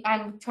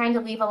trying to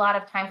leave a lot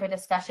of time for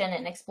discussion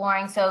and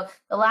exploring. So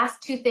the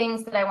last two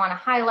things that I want to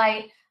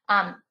highlight,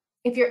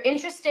 if you're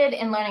interested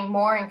in learning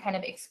more and kind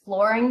of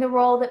exploring the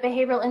role that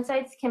behavioral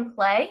insights can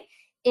play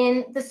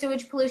in the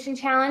sewage pollution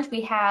challenge,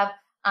 we have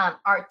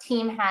our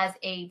team has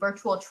a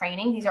virtual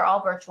training. These are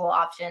all virtual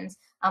options.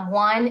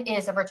 One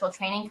is a virtual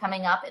training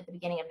coming up at the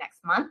beginning of next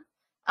month,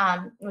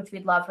 which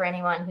we'd love for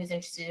anyone who's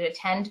interested to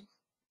attend.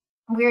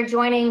 we're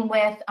joining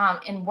with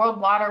in World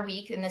Water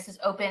Week, and this is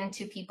open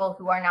to people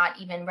who are not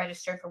even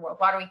registered for World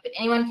Water Week, but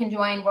anyone can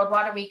join World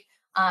Water Week,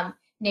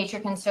 Nature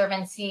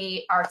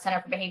Conservancy, our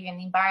Center for Behavior and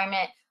the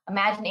Environment,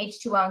 Imagine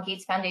H2O, and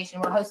Gates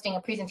Foundation. We're hosting a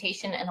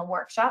presentation and a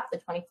workshop the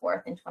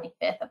 24th and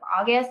 25th of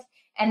August.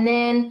 And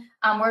then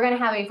we're going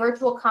to have a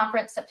virtual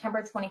conference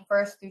September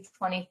 21st through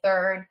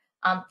 23rd,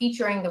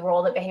 featuring the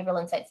role that behavioral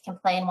insights can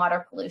play in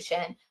water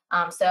pollution.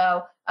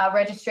 So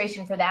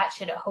registration for that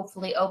should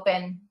hopefully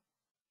open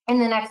in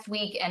the next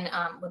week, and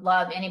would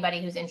love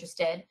anybody who's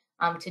interested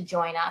to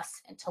join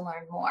us and to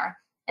learn more.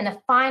 And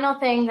the final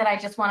thing that I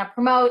just want to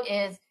promote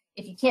is,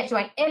 if you can't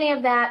join any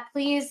of that,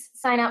 please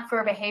sign up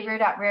for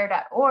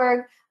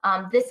behavior.rare.org.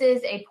 This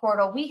is a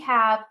portal we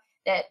have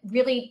that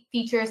really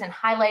features and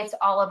highlights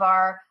all of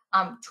our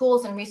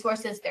tools and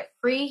resources. They're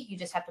free. You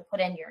just have to put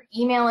in your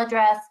email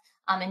address,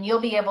 and you'll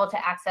be able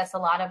to access a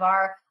lot of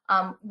our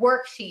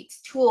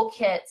worksheets,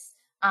 toolkits,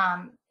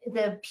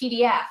 the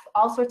PDF,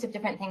 all sorts of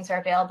different things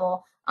are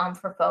available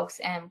for folks,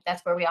 and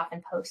that's where we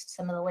often post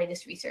some of the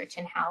latest research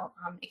and how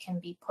it can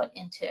be put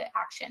into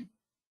action.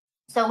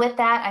 So with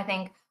that, I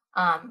think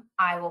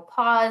I will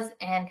pause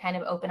and kind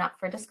of open up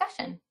for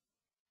discussion.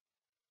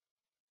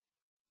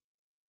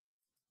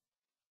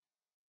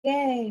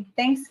 Yay,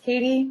 thanks,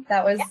 Katie.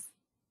 That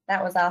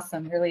was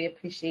awesome. Really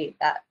appreciate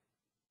that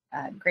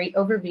great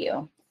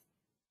overview.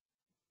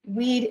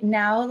 We'd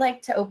now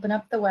like to open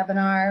up the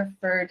webinar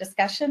for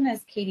discussion.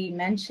 As Katie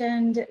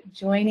mentioned,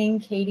 joining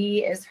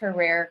Katie is her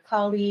rare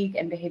colleague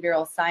and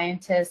behavioral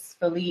scientist,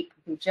 Philipe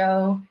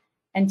Bujold,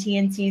 and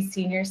TNC's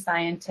senior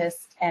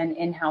scientist and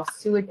in-house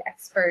sewage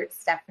expert,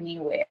 Stephanie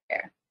Ware.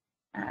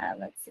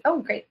 Let's see. Oh,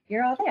 great,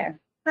 you're all there.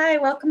 Hi,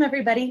 welcome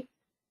everybody.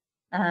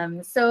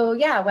 So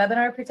yeah,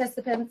 webinar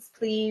participants,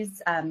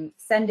 please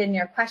send in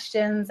your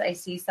questions. I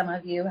see some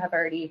of you have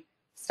already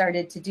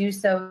started to do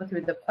so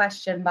through the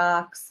question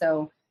box.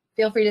 So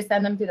feel free to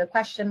send them through the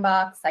question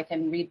box. I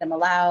can read them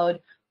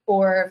aloud,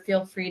 or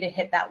feel free to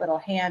hit that little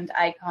hand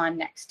icon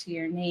next to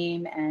your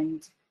name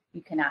and you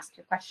can ask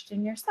your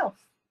question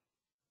yourself.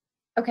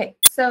 Okay,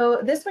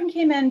 so this one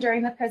came in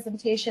during the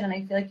presentation, and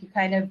I feel like you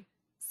kind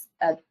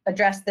of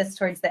addressed this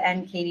towards the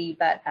end, Katie,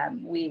 but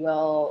we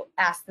will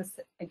ask this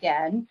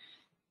again.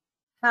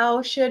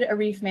 How should a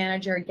reef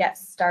manager get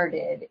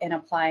started in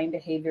applying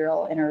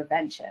behavioral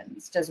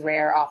interventions? Does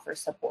RARE offer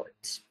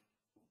support?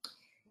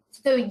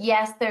 So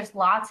yes, there's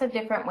lots of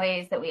different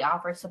ways that we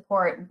offer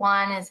support.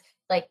 One is,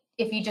 like,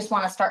 if you just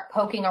want to start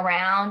poking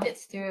around,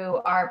 it's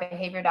through our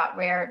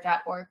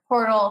behavior.rare.org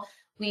portal.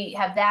 We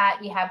have that.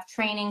 We have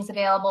trainings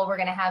available. We're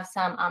going to have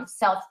some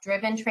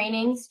self-driven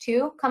trainings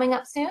too coming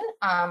up soon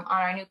on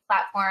our new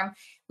platform.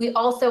 We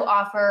also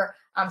offer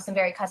some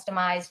very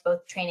customized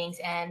both trainings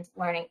and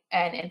learning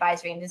and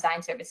advisory and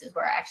design services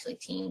where actually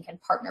team can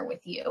partner with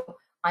you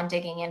on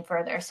digging in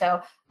further.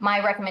 So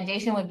my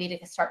recommendation would be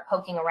to start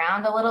poking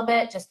around a little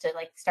bit just to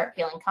like start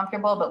feeling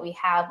comfortable, but we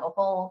have a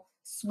whole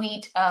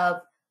suite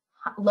of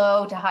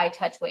low to high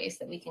touch ways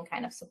that we can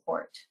kind of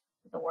support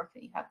the work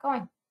that you have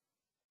going.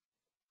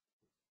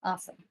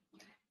 Awesome.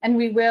 And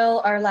we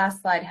will, our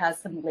last slide has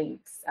some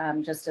links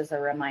just as a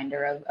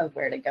reminder of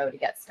where to go to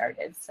get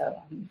started.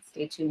 So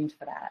stay tuned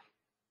for that.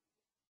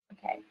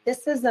 Okay,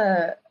 this is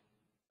a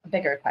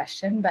bigger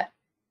question, but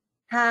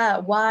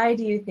why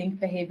do you think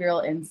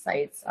behavioral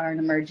insights are an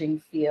emerging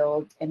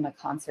field in the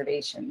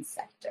conservation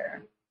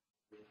sector?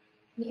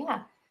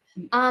 Yeah,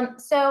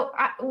 so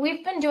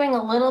we've been doing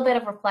a little bit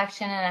of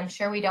reflection, and I'm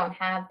sure we don't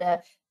have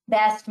the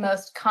best,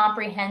 most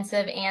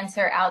comprehensive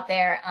answer out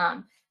there.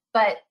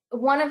 But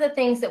one of the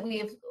things that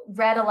we've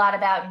read a lot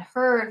about and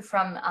heard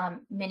from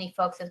many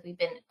folks as we've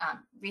been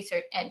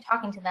research and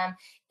talking to them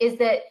is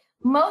that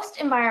most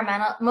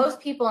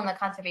people in the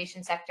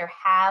conservation sector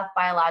have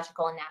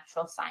biological and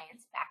natural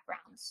science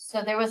backgrounds.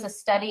 So there was a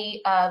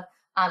study of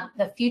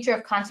the Future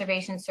of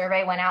Conservation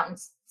survey, went out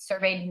and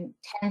surveyed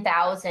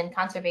 10,000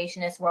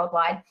 conservationists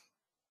worldwide.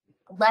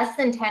 Less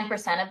than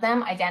 10% of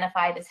them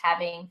identified as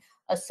having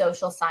a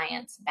social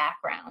science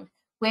background,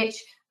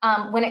 which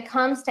when it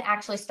comes to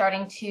actually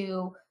starting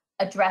to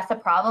address a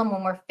problem,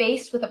 when we're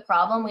faced with a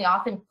problem, we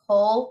often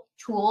pull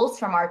tools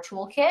from our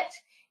toolkit.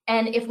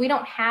 And if we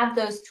don't have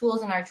those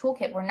tools in our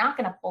toolkit, we're not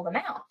going to pull them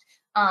out.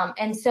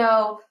 And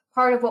so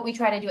part of what we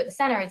try to do at the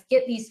center is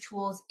get these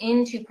tools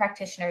into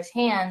practitioners'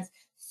 hands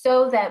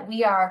so that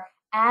we are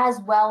as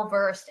well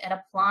versed at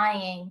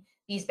applying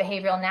these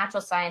behavioral and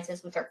natural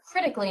sciences, which are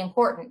critically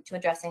important to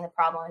addressing the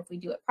problem if we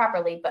do it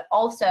properly, but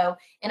also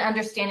in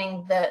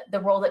understanding the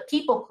role that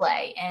people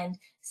play and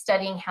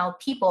studying how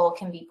people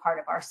can be part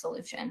of our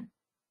solution.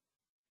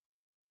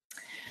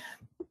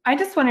 I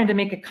just wanted to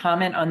make a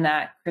comment on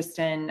that,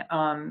 Kristen.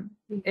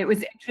 It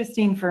was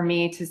interesting for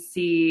me to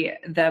see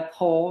the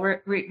poll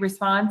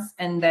response,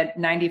 and that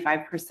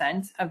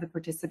 95% of the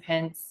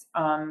participants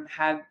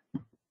have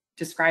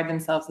described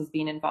themselves as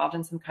being involved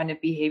in some kind of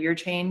behavior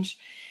change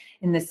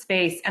in this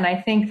space. And I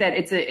think that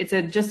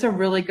it's just a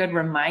really good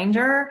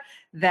reminder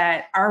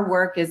that our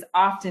work is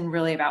often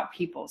really about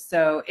people.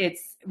 So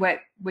it's what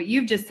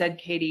you've just said,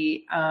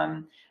 Katie,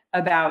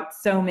 about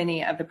so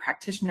many of the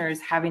practitioners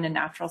having a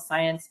natural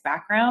science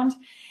background.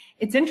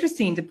 It's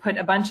interesting to put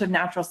a bunch of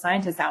natural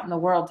scientists out in the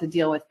world to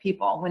deal with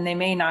people when they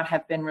may not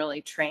have been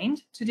really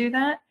trained to do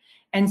that.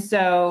 And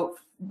so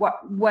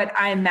what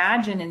I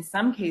imagine in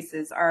some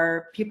cases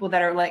are people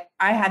that are like,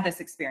 I had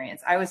this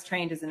experience. I was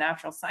trained as a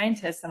natural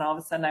scientist, and all of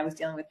a sudden I was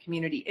dealing with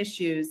community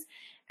issues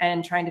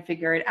and trying to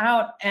figure it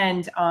out.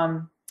 And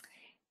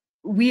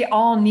we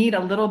all need a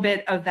little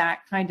bit of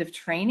that kind of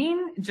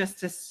training just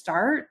to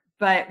start,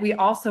 but we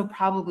also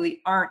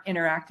probably aren't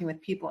interacting with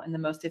people in the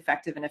most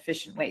effective and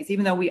efficient ways.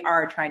 Even though we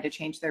are trying to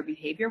change their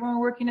behavior when we're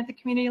working at the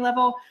community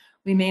level,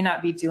 we may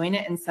not be doing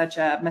it in such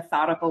a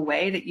methodical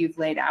way that you've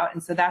laid out.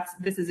 And so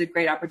this is a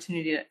great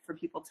opportunity for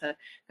people to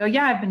go,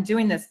 yeah, I've been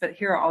doing this, but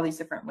here are all these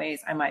different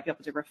ways I might be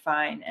able to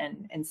refine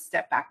and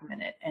step back a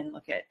minute and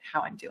look at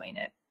how I'm doing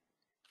it.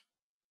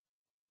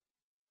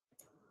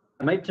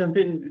 I might jump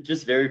in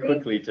just very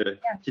quickly to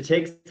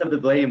take some of the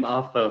blame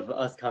off of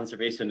us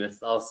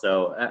conservationists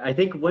also. I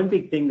think one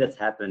big thing that's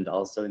happened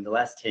also in the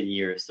last 10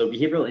 years, so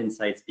behavioral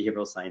insights,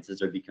 behavioral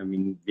sciences are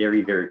becoming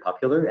very, very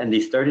popular, and they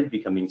started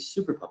becoming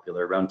super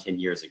popular around 10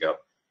 years ago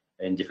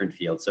in different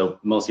fields. So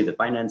mostly the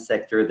finance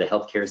sector, the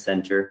healthcare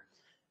center.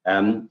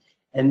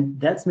 And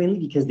that's mainly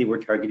because they were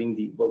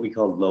targeting what we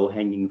call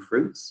low-hanging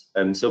fruits.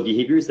 So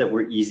behaviors that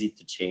were easy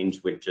to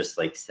change with just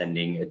like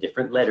sending a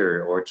different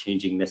letter or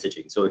changing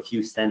messaging. So a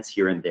few cents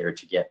here and there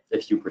to get a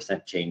few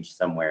 % change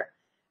somewhere.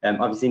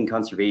 Obviously in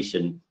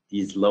conservation,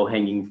 these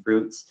low-hanging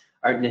fruits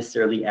aren't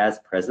necessarily as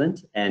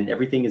present, and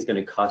everything is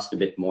going to cost a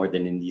bit more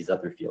than in these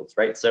other fields,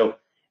 right? So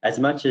as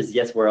much as,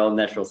 yes, we're all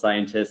natural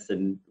scientists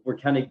and we're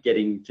kind of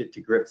getting to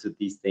grips with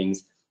these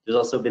things, there's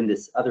also been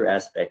this other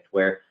aspect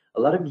where a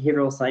lot of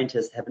behavioral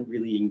scientists haven't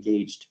really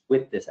engaged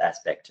with this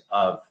aspect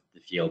of the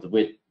field,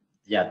 with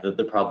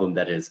the problem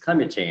that is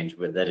climate change,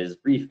 that is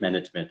reef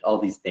management, all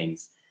these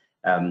things.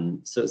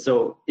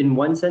 So in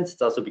one sense,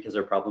 it's also because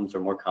our problems are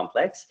more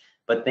complex,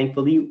 but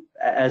thankfully,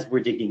 as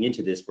we're digging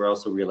into this, we're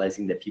also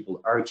realizing that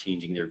people are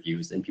changing their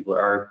views and people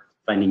are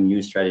finding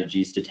new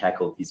strategies to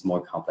tackle these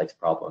more complex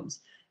problems.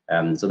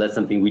 So that's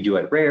something we do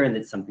at RARE, and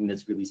it's something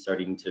that's really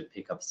starting to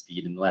pick up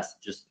speed in the last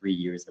just 3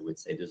 years. I would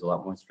say there's a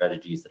lot more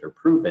strategies that are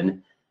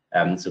proven.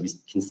 So we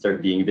can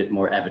start being a bit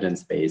more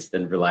evidence-based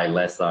and rely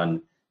less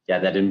on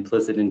that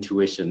implicit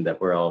intuition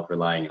that we're all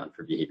relying on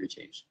for behavior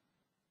change.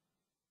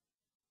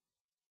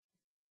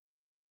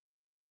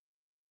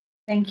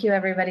 Thank you,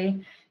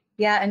 everybody.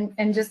 Yeah,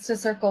 and just to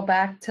circle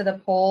back to the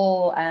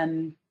poll,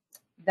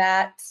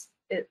 that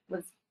it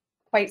was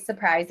quite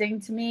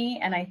surprising to me,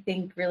 and I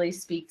think really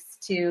speaks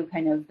to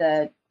kind of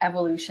the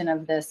evolution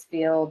of this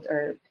field,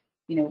 or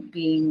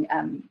being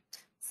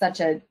such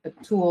a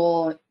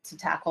tool to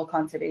tackle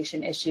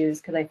conservation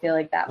issues, because I feel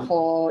like that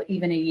poll,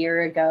 even a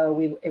year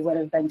ago, it would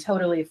have been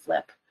totally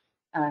flip.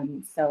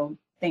 So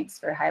thanks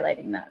for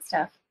highlighting that,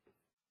 Steph.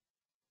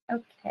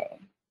 Okay.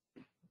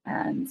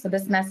 So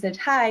this message,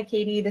 hi,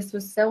 Katie, this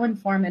was so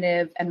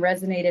informative and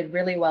resonated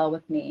really well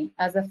with me.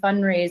 As a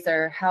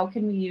fundraiser, how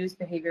can we use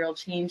behavioral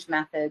change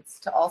methods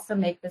to also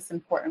make this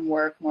important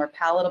work more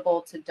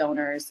palatable to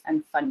donors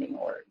and funding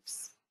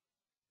orgs?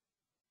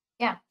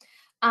 Yeah.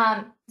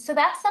 So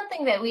that's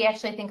something that we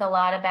actually think a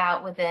lot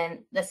about within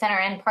the center,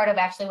 and part of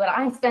actually what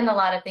I spend a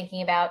lot of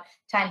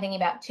time thinking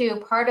about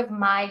too. Part of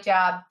my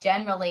job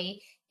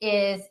generally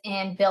is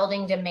in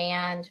building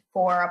demand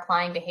for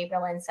applying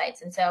behavioral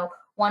insights. And so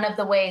one of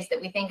the ways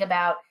that we think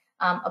about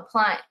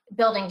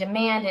building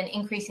demand and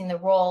increasing the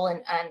role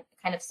and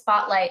kind of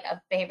spotlight of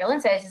behavioral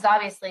insights is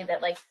obviously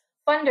that like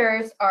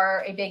funders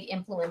are a big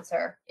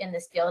influencer in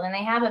this field, and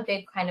they have a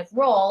big kind of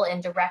role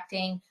in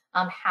directing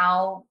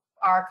how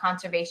our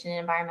conservation and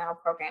environmental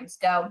programs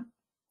go.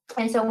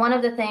 And so one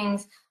of the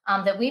things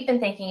that we've been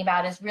thinking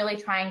about is really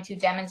trying to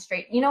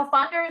demonstrate,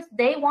 funders,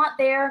 they want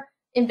their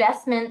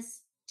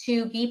investments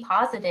to be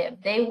positive.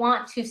 They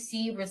want to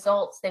see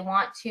results. They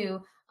want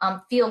to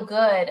feel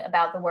good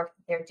about the work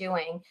that they're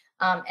doing,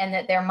 and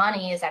that their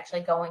money is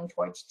actually going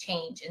towards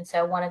change. And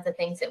so one of the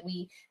things that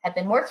we have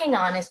been working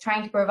on is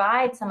trying to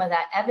provide some of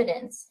that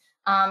evidence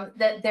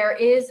that there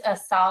is a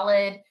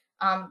solid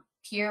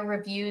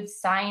peer-reviewed,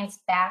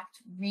 science-backed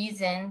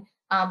reason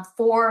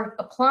for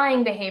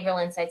applying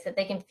behavioral insights, that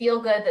they can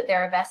feel good that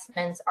their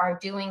investments are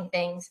doing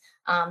things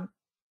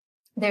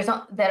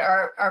that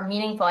are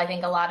meaningful. I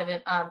think a lot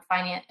of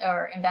finance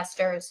or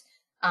investors,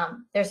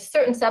 there's a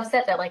certain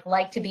subset that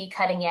like to be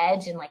cutting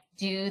edge and like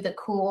do the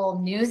cool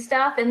new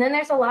stuff, and then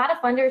there's a lot of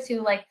funders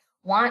who like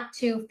want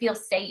to feel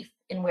safe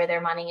in where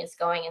their money is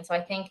going. And so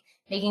I think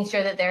making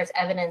sure that there's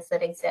evidence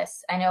that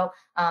exists. I know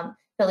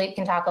Philipe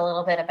can talk a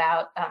little bit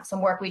about some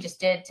work we just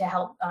did to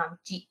help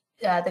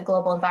the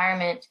Global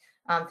Environment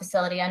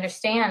Facility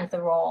understand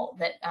the role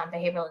that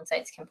behavioral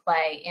insights can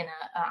play in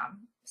a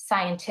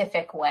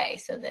scientific way,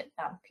 so that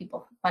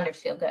funders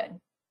feel good.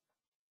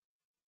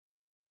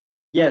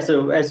 Yeah,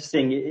 so as you're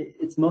saying,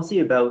 it's mostly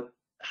about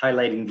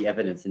highlighting the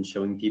evidence and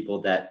showing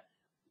people that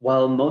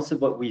while most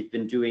of what we've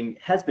been doing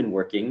has been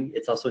working,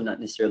 it's also not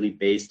necessarily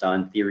based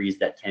on theories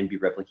that can be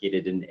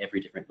replicated in every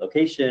different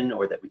location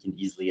or that we can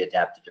easily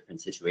adapt to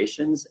different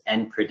situations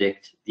and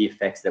predict the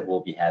effects that we'll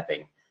be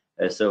having.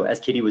 So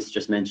as Katie was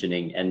just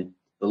mentioning, and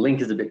the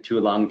link is a bit too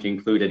long to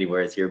include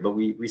anywhere here, but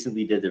we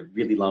recently did a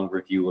really long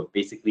review of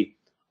basically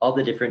all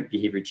the different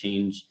behavior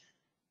change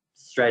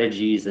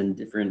strategies and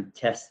different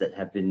tests that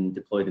have been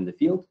deployed in the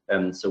field.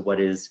 So what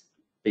is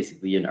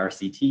basically an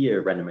RCT,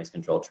 a randomized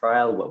controlled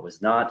trial, what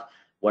was not,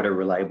 what are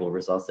reliable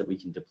results that we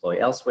can deploy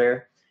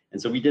elsewhere.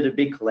 And so we did a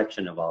big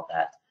collection of all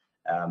that.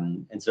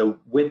 And so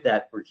with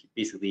that, we're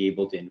basically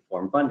able to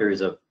inform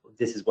funders of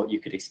this is what you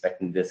could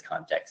expect in this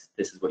context.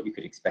 This is what you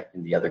could expect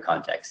in the other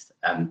context.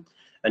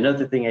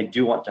 Another thing I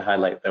do want to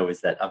highlight, though, is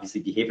that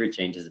obviously behavior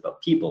change is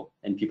about people,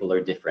 and people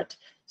are different.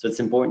 So it's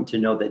important to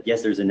know that,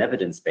 yes, there's an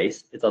evidence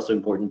base. It's also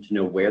important to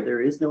know where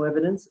there is no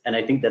evidence. And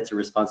I think that's a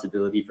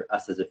responsibility for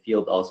us as a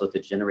field also to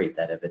generate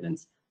that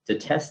evidence, to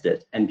test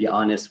it, and be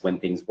honest when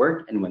things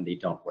work and when they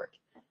don't work.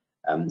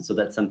 So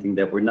that's something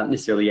that we're not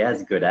necessarily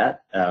as good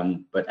at,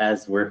 but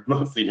as we're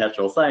mostly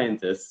natural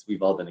scientists,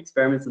 we've all done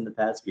experiments in the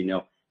past. We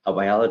know how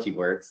biology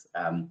works.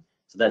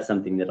 So that's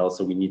something that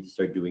also we need to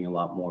start doing a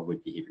lot more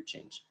with behavior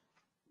change.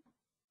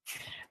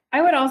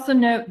 I would also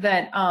note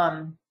that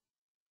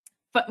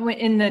but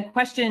in the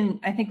question,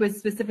 I think was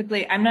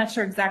specifically, I'm not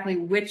sure exactly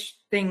which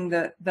thing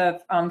the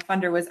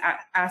funder was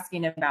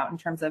asking about in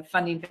terms of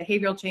funding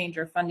behavioral change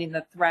or funding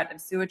the threat of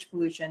sewage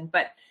pollution,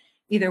 but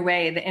either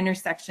way, the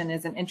intersection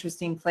is an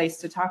interesting place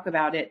to talk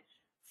about it.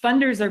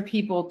 Funders are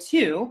people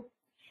too,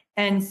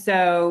 and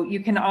so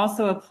you can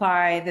also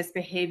apply this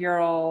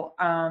behavioral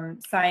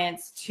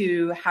science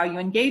to how you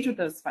engage with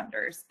those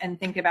funders and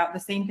think about the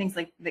same things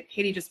like that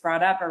Katie just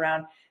brought up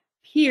around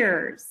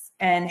peers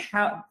and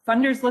how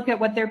funders look at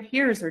what their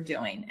peers are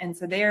doing, and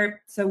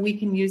so we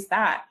can use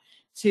that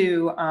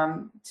to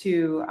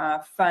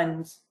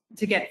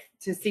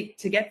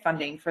get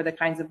funding for the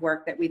kinds of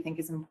work that we think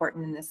is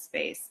important in this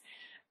space.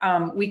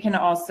 We can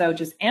also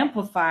just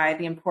amplify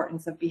the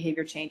importance of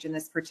behavior change in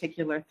this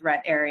particular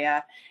threat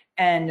area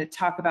and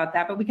talk about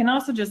that. But we can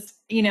also just,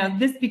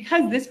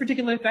 because this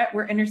particular threat,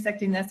 we're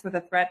intersecting this with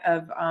a threat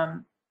of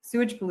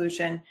sewage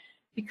pollution,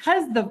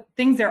 because the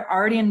things they're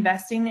already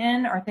investing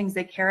in are things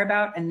they care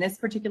about, and this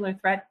particular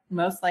threat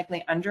most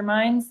likely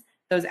undermines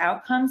those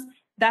outcomes.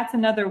 That's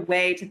another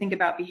way to think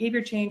about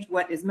behavior change,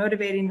 what is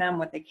motivating them,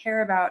 what they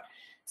care about.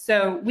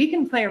 So we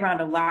can play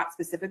around a lot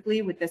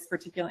specifically with this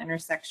particular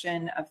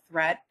intersection of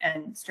threat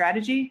and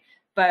strategy,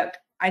 but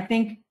I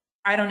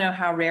don't know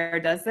how RARE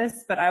does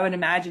this, but I would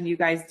imagine you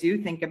guys do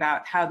think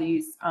about how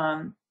this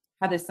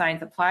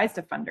science applies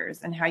to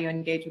funders and how you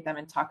engage with them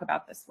and talk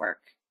about this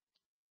work.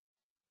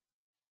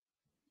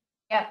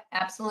 Yeah,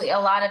 absolutely. A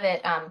lot of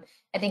it, I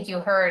think you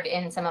heard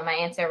in some of my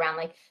answer around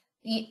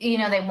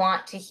they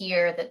want to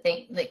hear that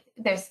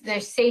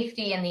there's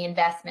safety in the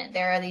investment.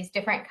 There are these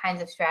different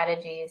kinds of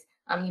strategies.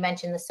 You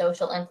mentioned the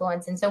social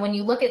influence. And so when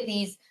you look at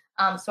these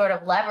sort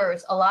of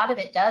levers, a lot of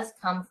it does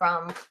come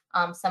from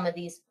some of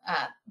these,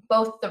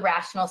 both the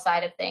rational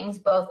side of things,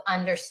 both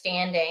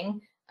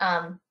understanding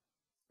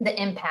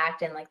the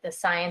impact and the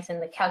science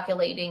and the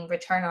calculating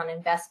return on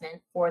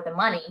investment for the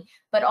money,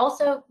 but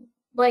also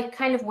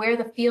kind of where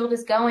the field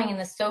is going and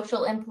the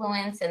social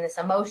influence and this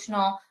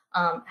emotional,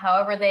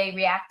 however they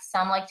react.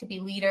 Some like to be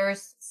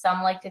leaders,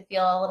 some like to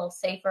feel a little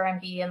safer and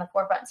be in the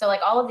forefront. So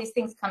all of these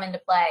things come into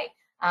play.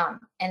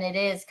 And it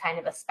is kind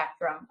of a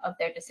spectrum of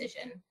their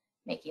decision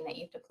making that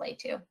you have to play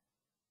to.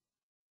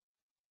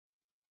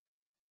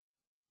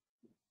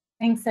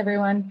 Thanks,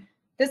 everyone.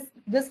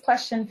 This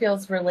question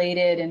feels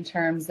related in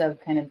terms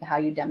of kind of how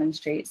you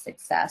demonstrate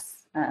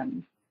success.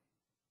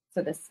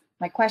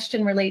 My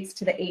question relates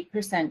to the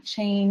 8%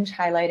 change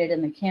highlighted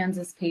in the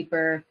Kansas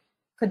paper.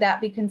 Could that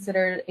be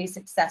considered a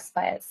success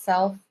by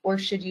itself, or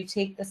should you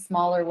take the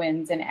smaller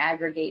wins and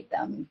aggregate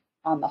them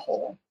on the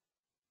whole?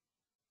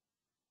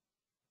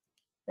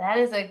 That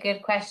is a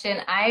good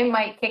question. I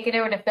might kick it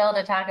over to Phil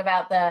to talk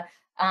about the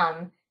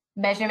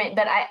measurement,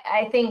 but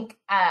I think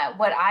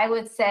what I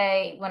would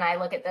say when I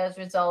look at those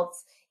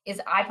results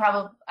is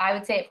I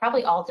would say it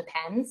probably all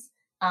depends.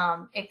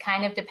 It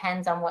kind of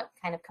depends on what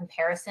kind of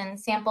comparison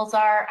samples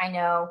are. I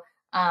know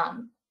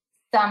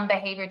some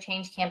behavior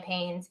change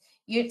campaigns,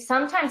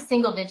 sometimes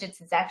single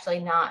digits is actually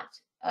not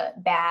a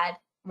bad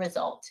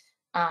result.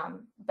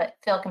 But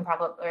Philippe can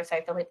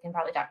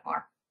probably talk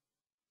more.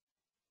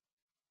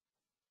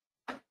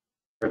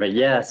 Perfect.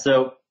 Yeah,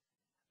 so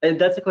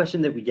that's a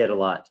question that we get a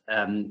lot.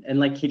 And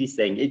like Katie's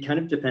saying, it kind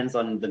of depends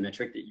on the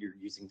metric that you're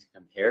using to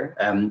compare.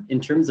 In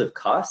terms of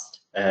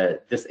cost,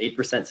 this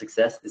 8%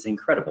 success is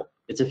incredible.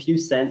 It's a few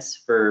cents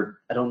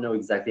for, I don't know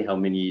exactly how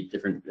many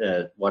different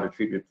water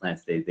treatment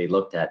plants they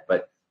looked at,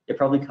 but it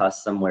probably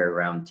costs somewhere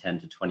around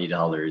 $10 to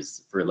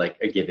 $20 for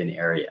a given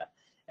area.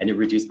 And it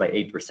reduced by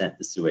 8%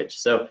 the sewage.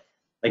 So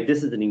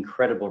this is an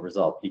incredible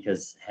result,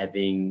 because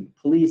having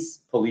police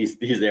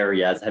these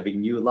areas,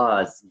 having new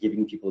laws,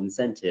 giving people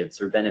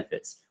incentives or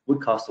benefits would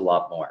cost a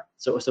lot more.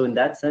 So in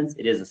that sense,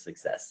 it is a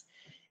success.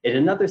 In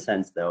another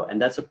sense though,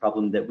 and that's a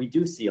problem that we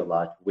do see a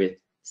lot with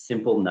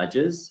simple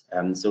nudges,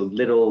 so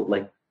little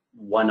like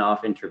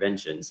one-off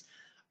interventions,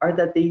 are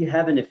that they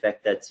have an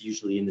effect that's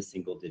usually in the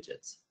single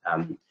digits.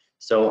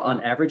 So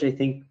on average, I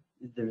think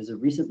there was a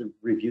recent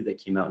review that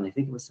came out, and I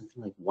think it was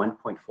something like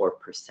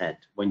 1.4%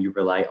 when you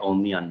rely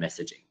only on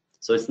messaging.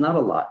 So it's not a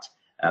lot.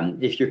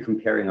 If you're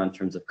comparing on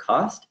terms of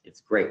cost,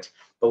 it's great.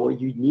 But what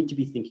you need to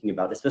be thinking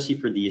about, especially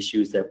for the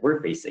issues that we're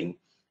facing,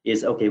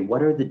 is, okay,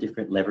 what are the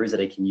different levers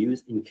that I can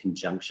use in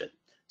conjunction?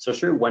 So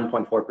sure,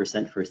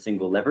 1.4% for a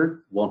single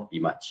lever won't be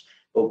much.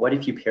 But what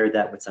if you pair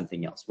that with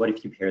something else? What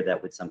if you pair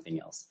that with something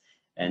else?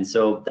 And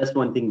so that's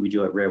one thing we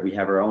do at RARE. We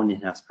have our own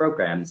in-house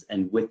programs,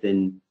 and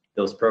within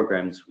those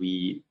programs,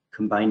 we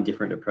combine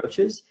different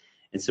approaches.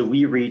 And so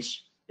we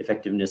reach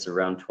effectiveness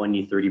around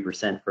 20,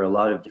 30% for a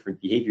lot of different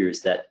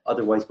behaviors that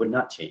otherwise would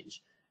not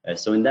change.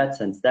 So in that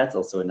sense, that's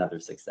also another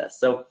success.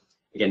 So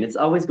again, it's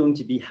always going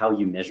to be how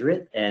you measure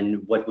it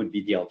and what would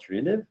be the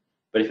alternative.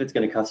 But if it's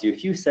going to cost you a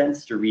few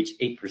cents to reach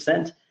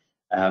 8%,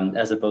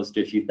 as opposed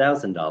to a few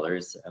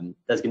 $1,000s,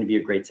 that's going to be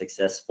a great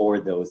success for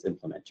those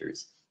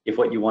implementers. If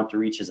what you want to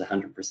reach is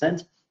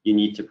 100%, you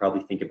need to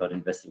probably think about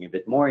investing a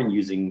bit more and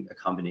using a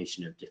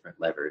combination of different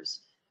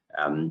levers.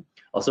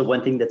 Also,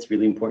 one thing that's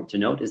really important to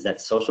note is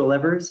that social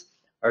levers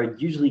are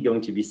usually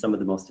going to be some of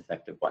the most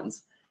effective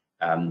ones.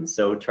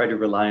 So try to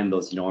rely on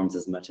those norms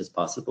as much as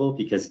possible,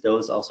 because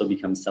those also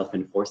become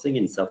self-enforcing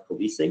and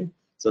self-policing.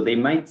 So they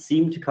might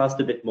seem to cost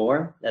a bit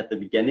more at the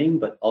beginning,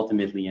 but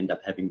ultimately end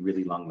up having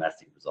really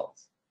long-lasting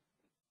results.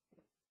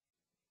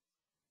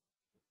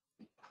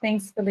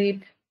 Thanks,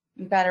 Philippe.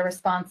 You got a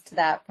response to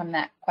that from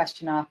that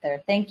question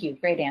author. Thank you,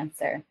 great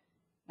answer.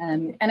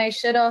 And I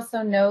should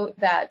also note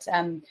that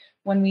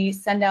when we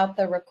send out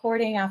the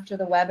recording after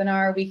the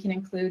webinar, we can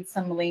include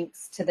some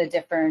links to the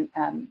different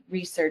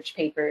research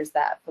papers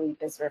that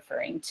Philippe is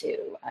referring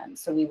to.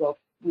 So we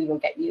will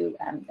get you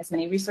as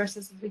many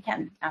resources as we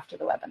can after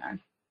the webinar.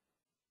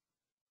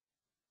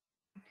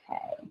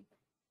 Okay.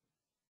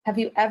 Have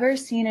you ever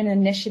seen an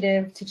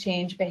initiative to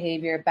change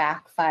behavior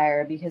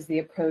backfire because the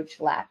approach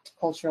lacked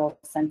cultural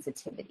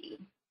sensitivity?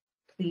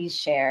 Please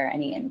share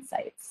any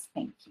insights.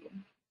 Thank you.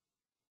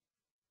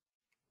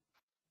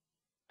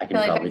 I can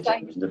probably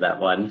jump into that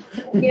one.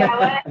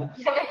 Yeah,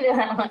 jump into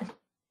that one.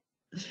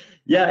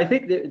 Yeah, I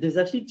think there's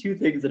actually two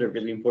things that are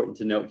really important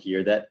to note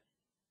here. That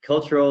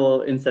cultural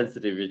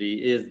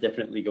insensitivity is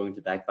definitely going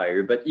to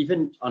backfire, but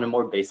even on a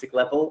more basic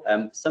level,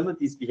 some of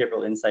these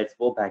behavioral insights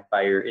will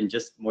backfire in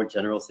just more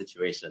general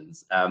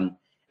situations. And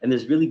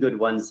there's really good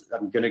ones.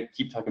 I'm going to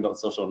keep talking about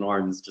social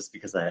norms just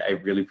because I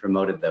really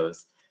promoted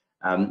those.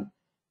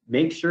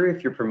 Make sure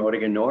if you're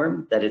promoting a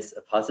norm that it's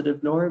a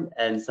positive norm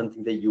and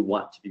something that you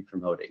want to be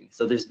promoting.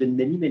 So there's been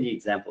many, many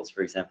examples,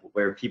 for example,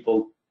 where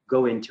people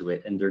go into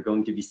it and they're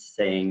going to be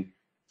saying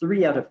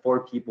 3 out of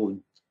 4 people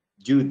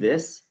do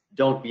this,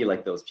 don't be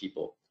like those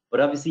people. But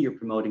obviously you're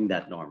promoting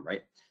that norm,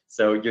 right?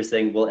 So you're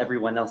saying, well,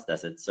 everyone else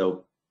does it.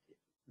 So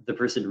the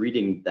person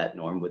reading that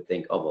norm would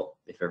think, oh, well,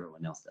 if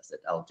everyone else does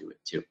it, I'll do it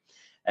too.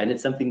 And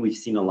it's something we've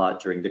seen a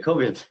lot during the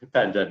COVID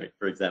pandemic,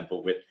 for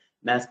example, with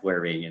mask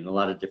wearing and a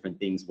lot of different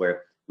things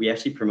where we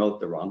actually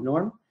promote the wrong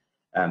norm.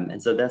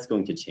 And so that's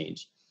going to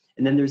change.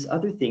 And then there's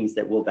other things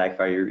that will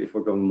backfire if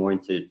we're going more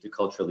into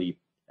culturally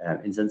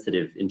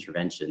insensitive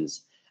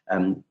interventions,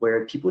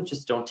 where people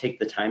just don't take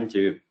the time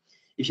to,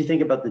 if you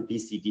think about the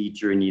BCD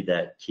journey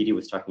that Katie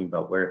was talking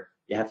about, where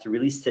you have to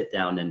really sit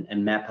down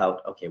and map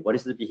out, okay, what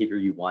is the behavior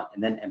you want,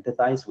 and then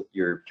empathize with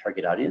your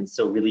target audience.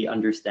 So really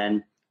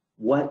understand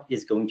what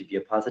is going to be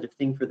a positive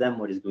thing for them,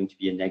 what is going to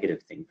be a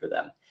negative thing for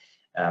them.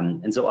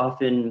 And so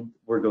often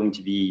we're going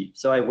to be,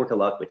 so I work a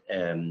lot with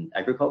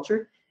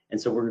agriculture. And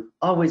so we're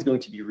always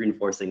going to be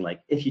reinforcing,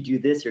 like, if you do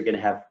this, you're going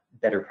to have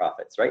better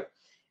profits, right?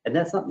 And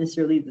that's not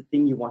necessarily the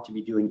thing you want to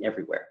be doing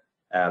everywhere.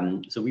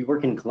 So we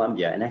work in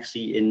Colombia, and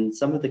actually in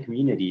some of the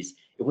communities,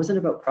 it wasn't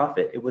about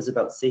profit, it was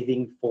about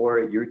saving for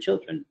your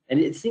children. And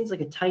it seems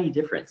like a tiny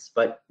difference,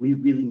 but we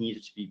really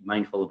needed to be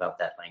mindful about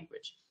that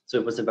language. So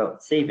it was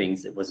about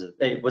savings, it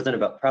wasn't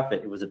about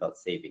profit, it was about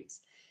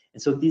savings.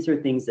 And so these are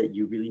things that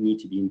you really need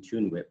to be in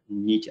tune with, you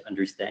need to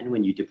understand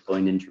when you deploy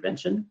an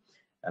intervention.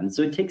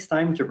 So it takes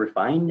time to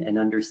refine and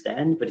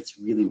understand, but it's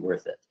really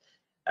worth it.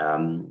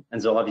 And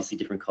so obviously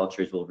different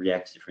cultures will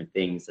react to different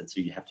things, and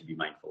so you have to be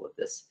mindful of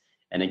this.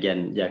 And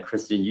again, yeah,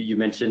 Kristen, you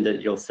mentioned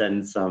that you'll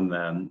send some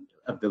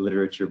of the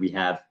literature we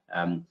have.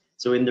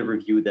 So in the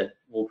review that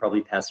we'll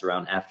probably pass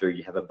around after,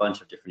 you have a bunch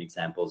of different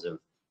examples of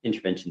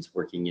interventions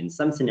working in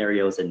some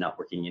scenarios and not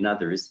working in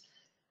others.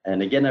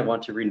 And again, I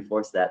want to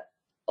reinforce that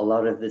a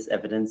lot of this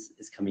evidence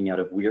is coming out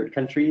of weird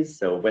countries,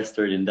 so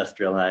Western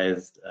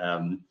industrialized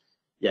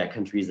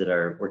countries that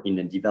are working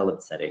in a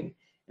developed setting.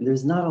 And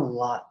there's not a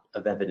lot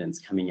of evidence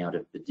coming out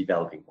of the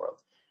developing world.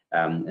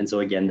 And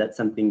so again, that's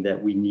something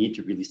that we need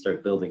to really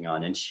start building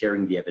on and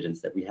sharing the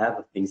evidence that we have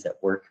of things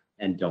that work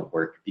and don't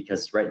work.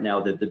 Because right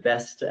now, the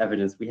best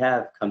evidence we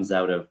have comes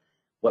out of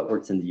what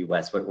works in the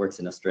US, what works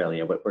in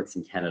Australia, what works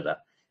in Canada.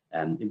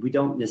 And we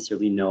don't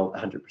necessarily know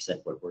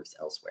 100% what works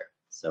elsewhere.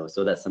 So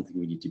that's something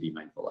we need to be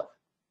mindful of.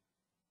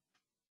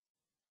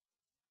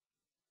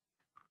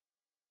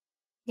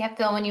 Yeah,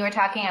 Phil, when you were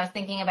talking, I was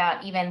thinking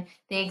about even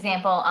the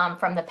example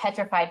from the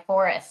petrified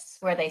forests,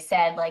 where they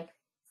said like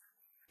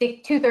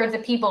 2/3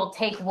 of people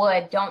take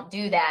wood, don't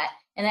do that,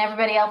 and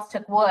everybody else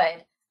took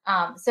wood.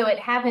 So it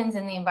happens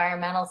in the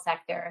environmental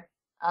sector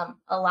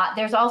a lot.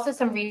 There's also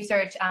some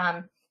research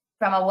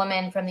from a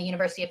woman from the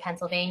University of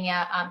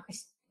Pennsylvania,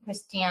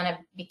 Christiana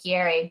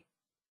Bicchieri,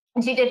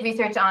 and she did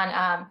research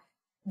on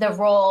the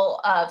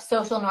role of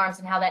social norms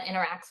and how that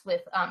interacts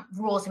with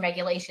rules and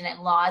regulation and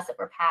laws that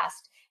were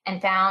passed,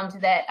 and found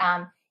that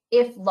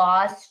if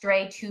laws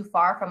stray too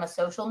far from a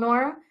social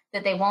norm,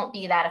 that they won't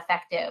be that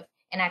effective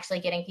in actually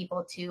getting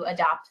people to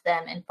adopt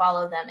them and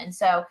follow them. And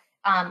so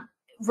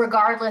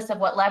regardless of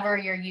what lever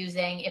you're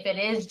using, if it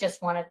is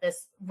just one of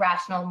this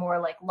rational, more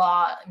like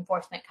law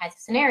enforcement kinds of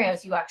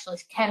scenarios, you actually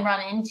can run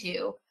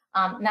into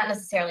not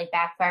necessarily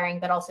backfiring,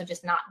 but also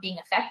just not being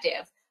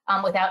effective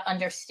without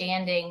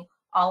understanding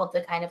all of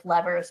the kind of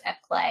levers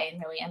at play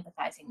and really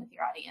empathizing with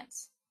your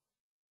audience.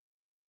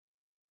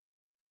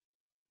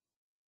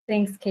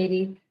 Thanks,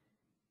 Katie.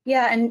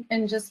 Yeah,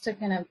 and just to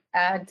kind of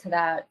add to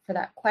that, for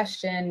that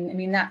question, I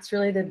mean, that's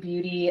really the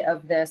beauty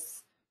of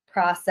this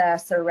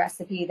process or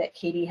recipe that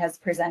Katie has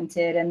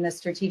presented, and the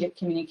strategic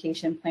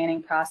communication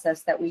planning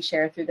process that we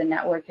share through the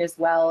network as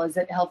well, is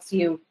it helps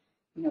you,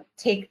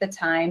 take the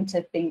time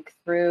to think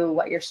through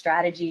what your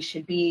strategy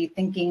should be,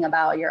 thinking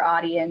about your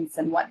audience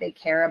and what they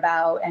care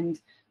about, and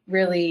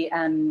really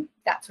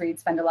that's where you'd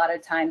spend a lot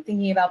of time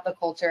thinking about the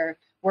culture,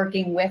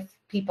 working with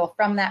people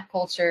from that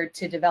culture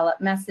to develop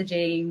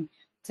messaging,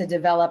 to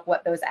develop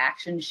what those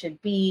actions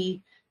should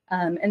be.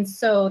 And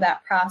so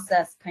that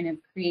process kind of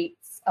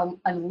creates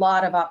a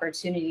lot of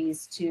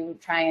opportunities to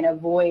try and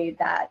avoid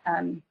that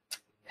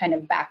kind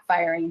of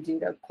backfiring due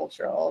to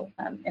cultural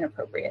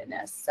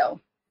inappropriateness. So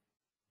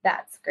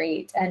that's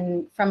great.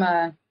 And from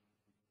a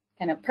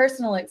kind of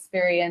personal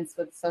experience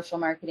with social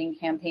marketing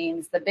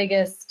campaigns, the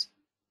biggest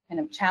kind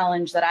of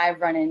challenge that I've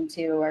run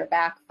into or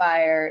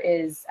backfire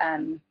is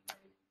a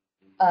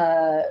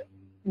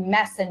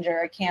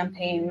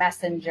campaign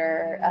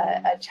messenger,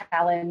 a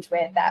challenge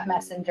with that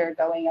messenger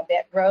going a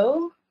bit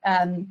rogue.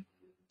 And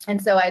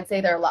so I'd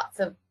say there are lots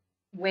of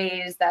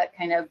ways that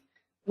kind of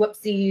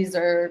whoopsies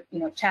or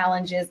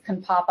challenges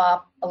can pop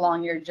up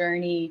along your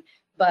journey,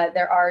 but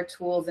there are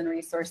tools and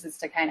resources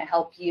to kind of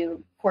help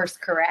you course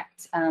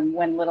correct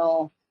when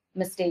little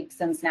mistakes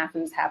and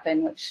snafus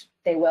happen, which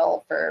they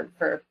will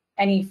for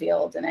any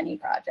field and any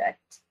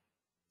project.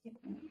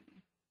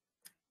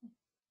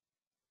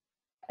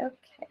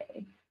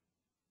 Okay.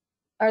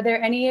 Are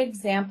there any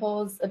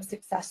examples of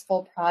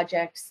successful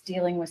projects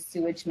dealing with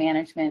sewage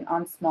management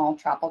on small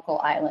tropical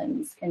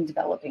islands in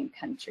developing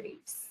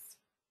countries?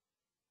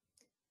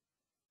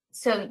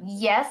 So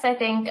yes, I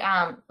think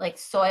like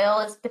soil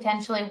is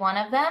potentially one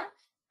of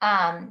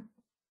them.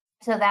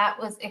 So that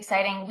was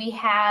exciting. We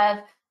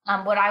have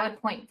what I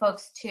would point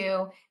folks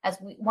to as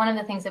one of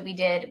the things that we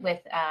did with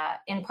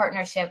in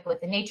partnership with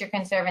the Nature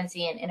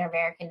Conservancy and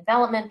Inter-American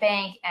Development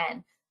Bank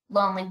and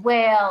Lonely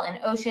Whale and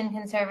Ocean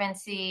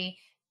Conservancy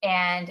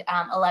and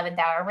 11th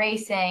Hour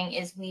Racing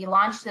is we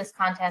launched this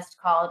contest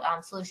called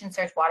Solution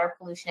Search Water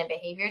Pollution and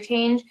Behavior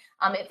Change.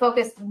 It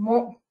focused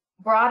more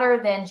broader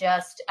than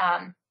just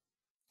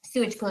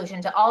sewage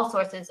pollution to all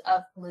sources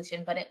of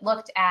pollution, but it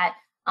looked at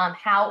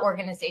how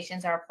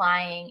organizations are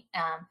applying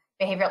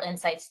behavioral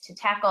insights to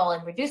tackle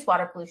and reduce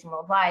water pollution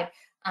worldwide.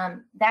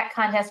 That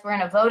contest, we're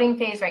in a voting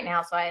phase right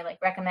now, so I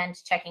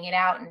recommend checking it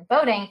out and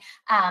voting.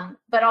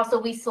 But also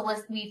we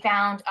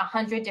found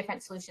 100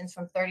 different solutions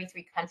from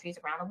 33 countries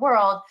around the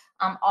world,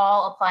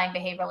 all applying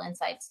behavioral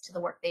insights to the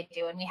work they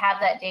do. And we have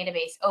that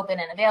database open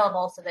and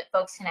available so that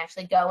folks can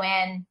actually go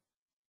in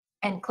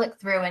and click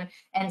through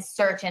and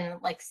search and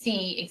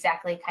see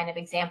exactly kind of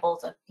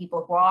examples of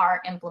people who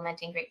are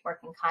implementing great work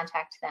and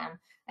contact them.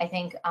 I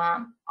think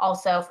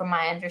also from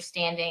my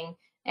understanding,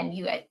 and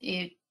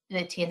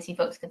the TNC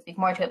folks could speak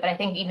more to it, but I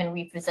think even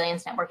Reef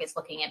Resilience Network is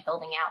looking at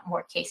building out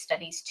more case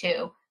studies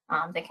too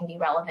that can be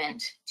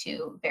relevant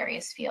to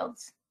various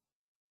fields.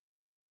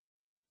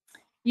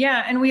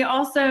 Yeah, and we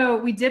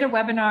did a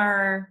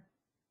webinar,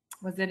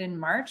 was it in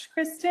March,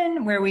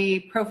 Kristen, where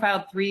we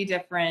profiled 3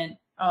 different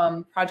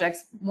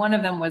projects. One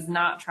of them was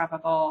not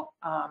tropical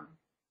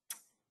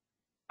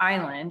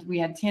island. We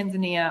had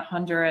Tanzania,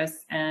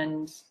 Honduras,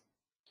 and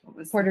what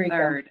was Puerto Rico.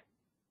 Puerto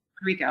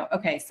Rico.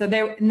 Okay, so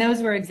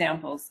those were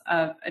examples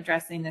of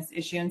addressing this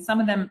issue, and some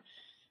of them,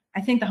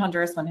 I think the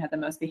Honduras one had the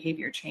most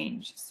behavior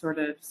change sort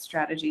of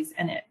strategies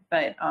in it,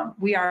 but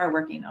we are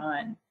working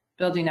on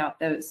building out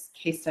those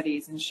case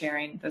studies and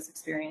sharing those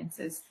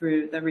experiences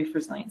through the Reef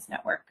Resilience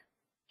Network.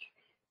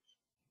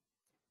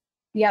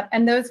 Yep,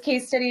 and those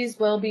case studies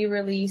will be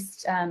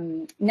released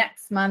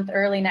next month,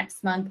 early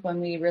next month, when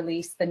we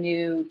release the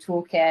new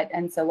toolkit.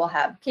 And so we'll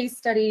have case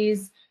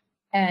studies,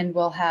 and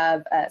we'll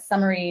have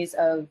summaries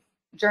of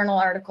journal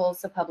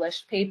articles of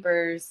published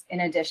papers,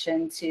 in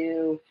addition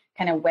to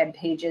kind of web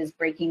pages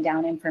breaking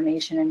down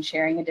information and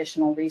sharing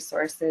additional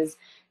resources.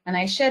 And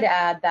I should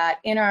add that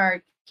in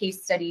our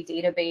case study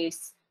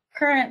database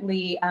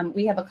currently,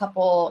 we have a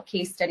couple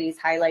case studies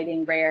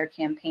highlighting rare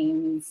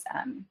campaigns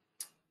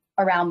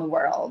around the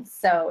world.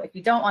 So if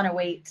you don't want to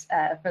wait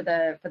for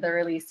the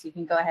release, you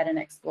can go ahead and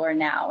explore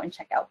now and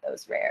check out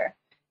those rare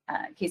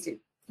cases,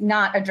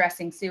 not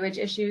addressing sewage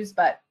issues,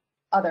 but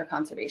other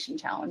conservation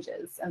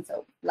challenges. And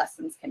so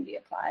lessons can be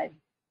applied.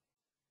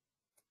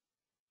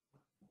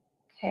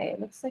 Okay,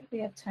 looks like we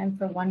have time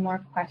for one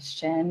more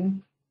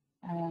question.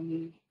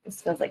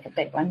 This feels like a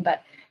big one,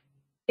 but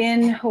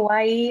in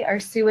Hawaii, our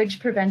sewage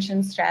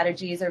prevention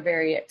strategies are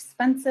very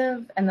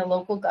expensive, and the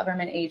local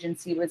government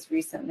agency was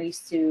recently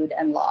sued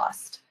and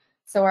lost.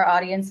 So our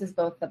audience is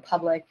both the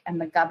public and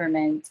the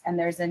government, and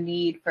there's a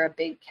need for a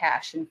big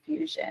cash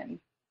infusion.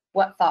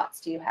 What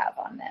thoughts do you have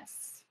on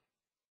this?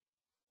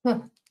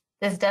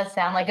 This does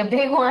sound like a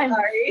big one.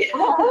 Sorry.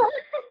 No,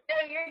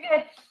 you're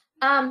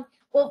good.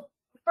 Well,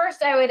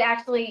 first I would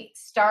actually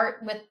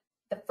start with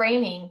the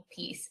framing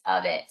piece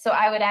of it. So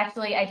I would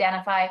actually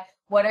identify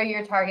what are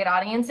your target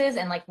audiences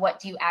and like what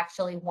do you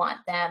actually want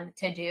them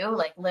to do,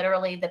 like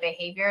literally the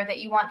behavior that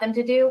you want them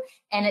to do.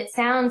 And it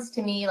sounds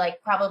to me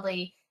like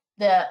probably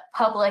the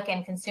public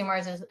and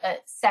consumers is a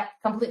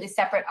completely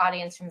separate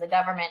audience from the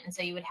government. And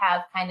so you would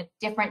have kind of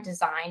different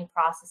design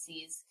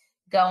processes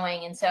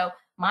going. And so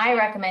my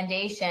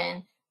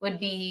recommendation would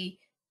be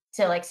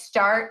to like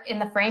start in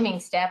the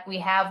framing step. We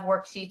have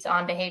worksheets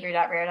on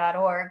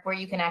behavior.rare.org where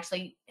you can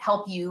actually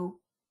help you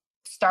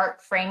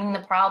start framing the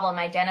problem,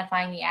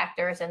 identifying the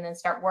actors, and then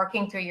start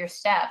working through your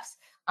steps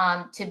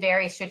to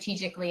very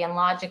strategically and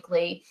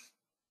logically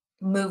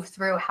move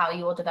through how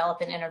you will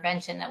develop an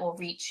intervention that will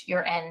reach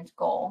your end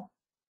goal.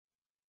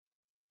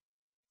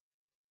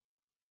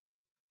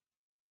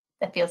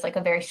 That feels like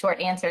a very short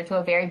answer to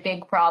a very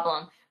big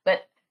problem,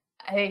 but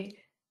I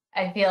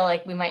feel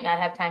like we might not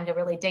have time to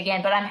really dig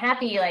in, but I'm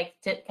happy like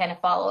to kind of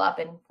follow up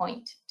and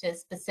point to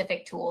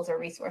specific tools or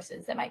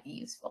resources that might be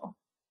useful.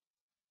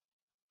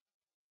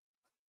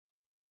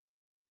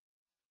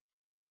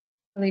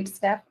 Philippe,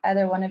 Steph,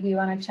 either one of you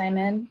want to chime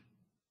in?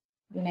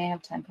 We may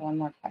have time for one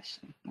more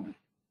question.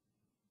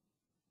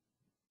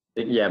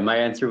 Yeah, my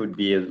answer would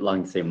be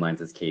along the same lines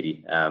as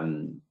Katie.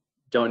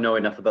 Don't know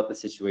enough about the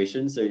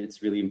situation, so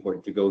it's really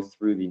important to go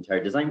through the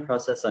entire design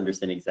process,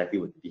 understand exactly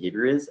what the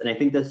behavior is. And I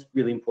think that's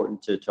really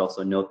important to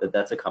also note that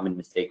that's a common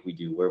mistake we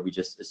do, where we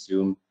just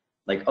assume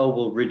like, oh,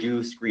 we'll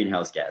reduce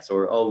greenhouse gas,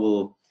 or oh,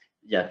 we'll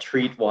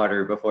treat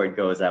water before it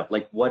goes out.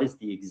 Like, what is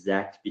the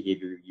exact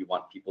behavior you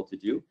want people to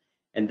do?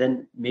 And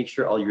then make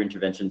sure all your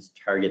interventions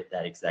target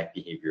that exact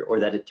behavior, or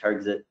that it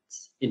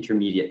targets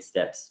intermediate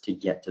steps to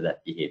get to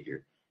that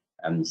behavior.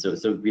 So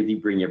really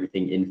bring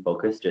everything in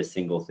focus to a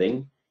single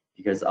thing,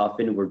 because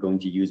often we're going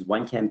to use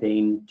one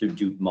campaign to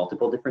do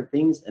multiple different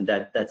things, and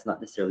that's not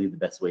necessarily the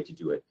best way to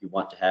do it. You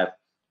want to have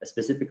a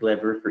specific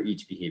lever for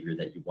each behavior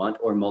that you want,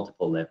 or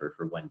multiple lever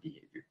for one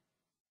behavior.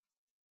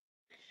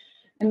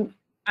 And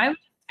I would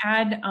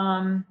add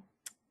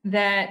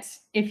that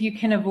if you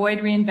can avoid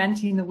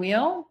reinventing the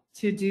wheel,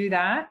 to do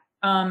that,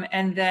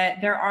 and that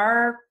there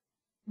are,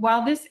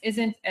 while this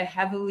isn't a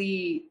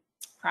heavily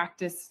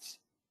practiced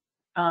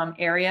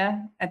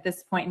area at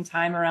this point in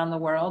time around the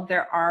world,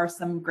 there are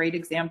some great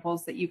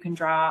examples that you can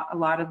draw a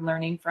lot of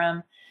learning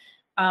from.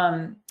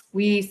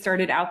 We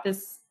started out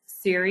this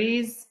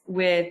series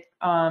with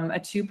a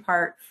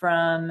two-part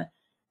from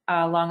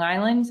Long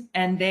Island,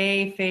 and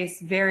they face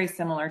very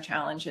similar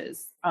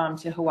challenges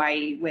to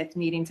Hawaii with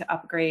needing to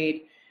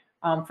upgrade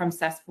from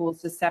cesspools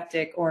to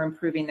septic or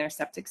improving their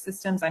septic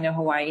systems. I know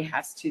Hawaii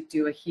has to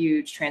do a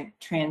huge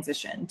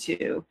transition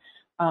to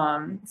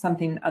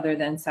something other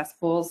than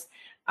cesspools.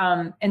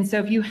 And so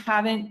if you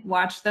haven't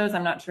watched those,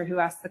 I'm not sure who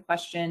asked the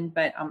question,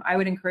 but I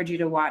would encourage you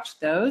to watch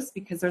those,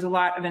 because there's a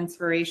lot of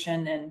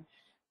inspiration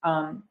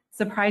and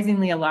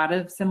surprisingly a lot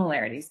of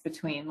similarities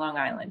between Long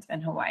Island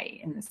and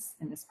Hawaii in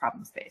this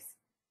problem space.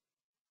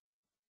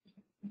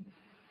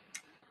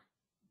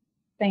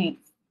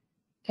 Thanks.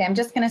 Okay, I'm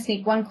just going to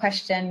sneak one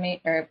question,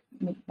 or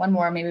one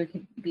more, maybe we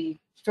could be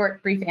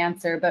short, brief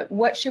answer, but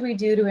what should we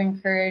do to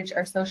encourage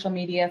our social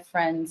media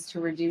friends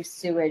to reduce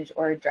sewage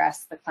or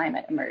address the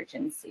climate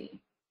emergency?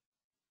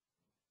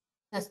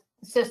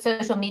 So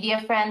social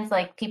media friends,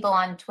 like people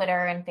on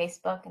Twitter and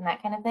Facebook and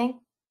that kind of thing?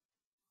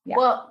 Yeah.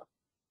 Well,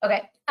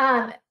 okay.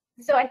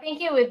 So I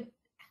think it would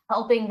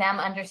helping them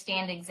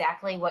understand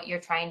exactly what you're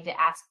trying to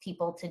ask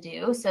people to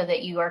do, so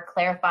that you are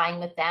clarifying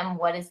with them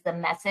what is the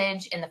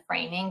message and the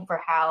framing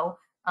for how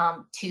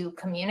to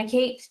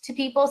communicate to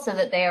people, so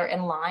that they are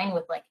in line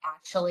with like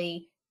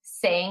actually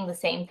saying the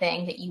same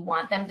thing that you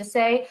want them to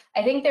say.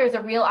 I think there's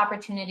a real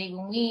opportunity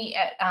when we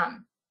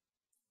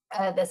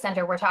at the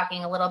center, we're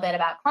talking a little bit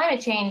about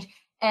climate change,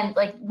 and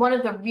like one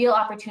of the real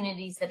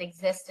opportunities that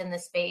exist in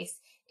this space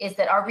is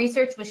that our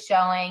research was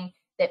showing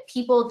that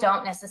people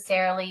don't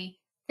necessarily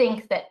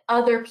think that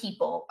other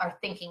people are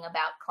thinking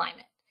about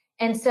climate.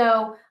 And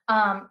so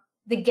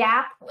the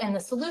gap and the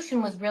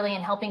solution was really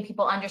in helping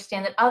people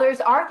understand that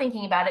others are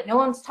thinking about it. No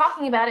one's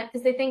talking about it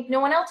because they think no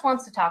one else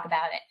wants to talk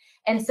about it.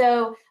 And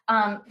so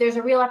there's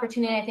a real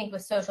opportunity, I think,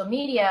 with social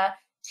media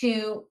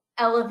to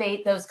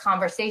elevate those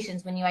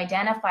conversations when you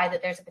identify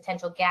that there's a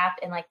potential gap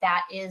and like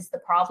that is the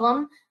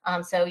problem.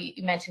 So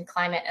you mentioned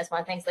climate as one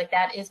of the things, like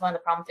that is one of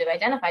the problems we've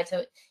identified.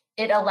 So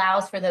it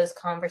allows for those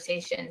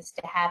conversations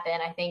to happen.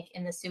 I think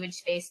in the sewage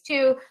space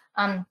too,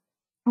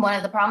 one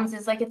of the problems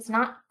is like it's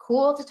not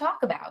cool to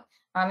talk about.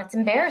 It's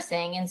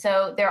embarrassing. And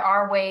so there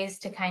are ways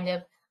to kind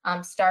of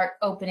start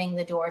opening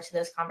the door to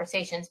those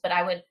conversations. But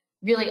I would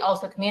really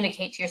also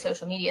communicate to your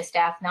social media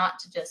staff not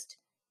to just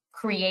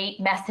create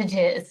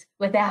messages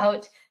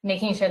without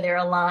making sure they're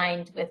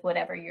aligned with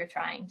whatever you're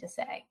trying to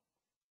say.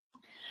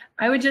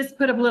 I would just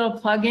put a little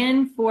plug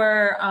in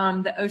for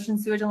the Ocean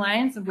Sewage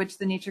Alliance, of which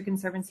the Nature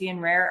Conservancy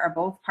and RARE are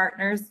both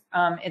partners.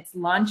 It's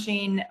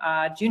launching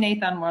June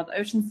 8th on World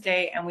Oceans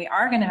Day, and we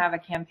are going to have a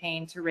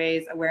campaign to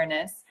raise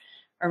awareness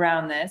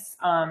around this.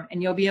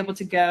 And you'll be able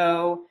to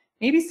go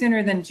maybe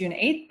sooner than June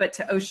 8th, but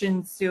to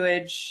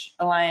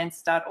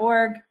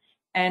oceansewagealliance.org.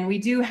 And we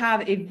do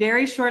have a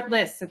very short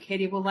list, so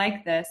Katie will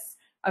like this,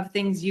 of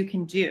things you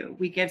can do.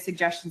 We give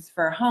suggestions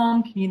for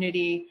home,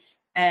 community,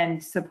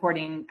 and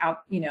supporting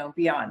out,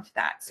 beyond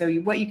that. So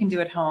what you can do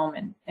at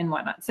home and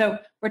whatnot. So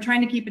we're trying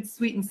to keep it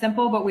sweet and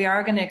simple, but we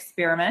are going to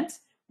experiment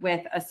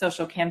with a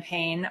social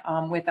campaign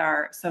with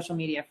our social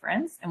media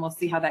friends, and we'll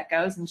see how that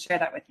goes and share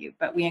that with you.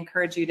 But we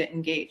encourage you to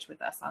engage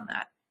with us on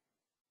that.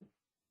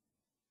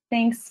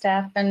 Thanks,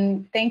 Steph,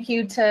 and thank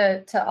you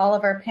to all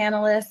of our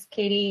panelists.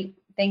 Katie,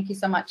 thank you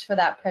so much for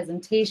that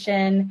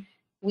presentation.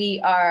 We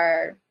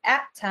are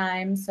at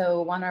time,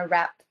 so want to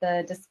wrap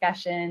the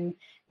discussion.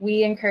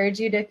 We encourage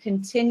you to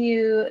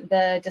continue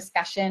the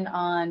discussion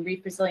on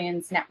Reef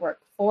Resilience Network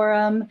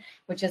Forum,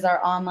 which is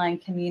our online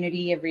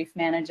community of reef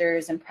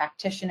managers and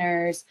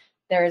practitioners.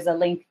 There is a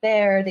link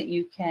there that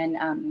you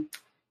can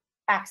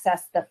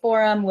access the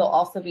forum. We'll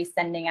also be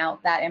sending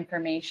out that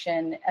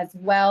information as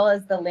well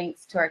as the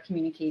links to our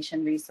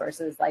communication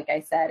resources, like I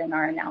said in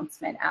our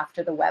announcement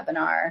after the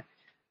webinar.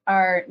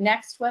 Our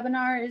next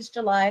webinar is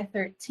July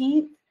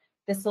 13th.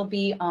 This will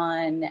be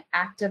on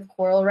active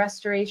coral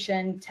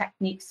restoration,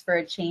 techniques for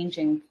a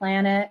changing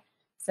planet.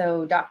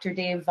 So Dr.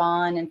 Dave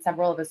Vaughn and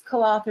several of his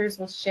co-authors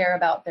will share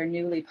about their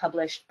newly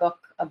published book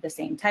of the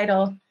same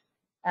title.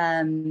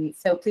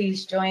 So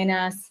please join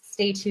us.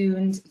 Stay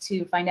tuned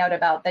to find out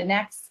about the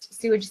next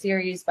Sewage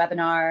Series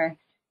webinar.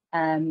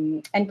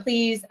 And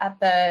please, at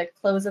the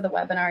close of the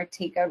webinar,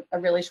 take a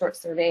really short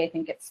survey. I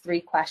think it's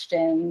 3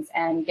 questions,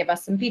 and give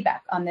us some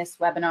feedback on this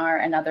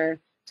webinar and other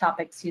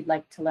topics you'd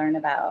like to learn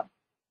about.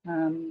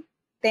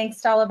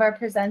 Thanks to all of our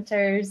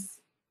presenters.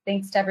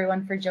 Thanks to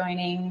everyone for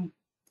joining.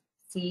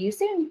 See you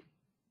soon.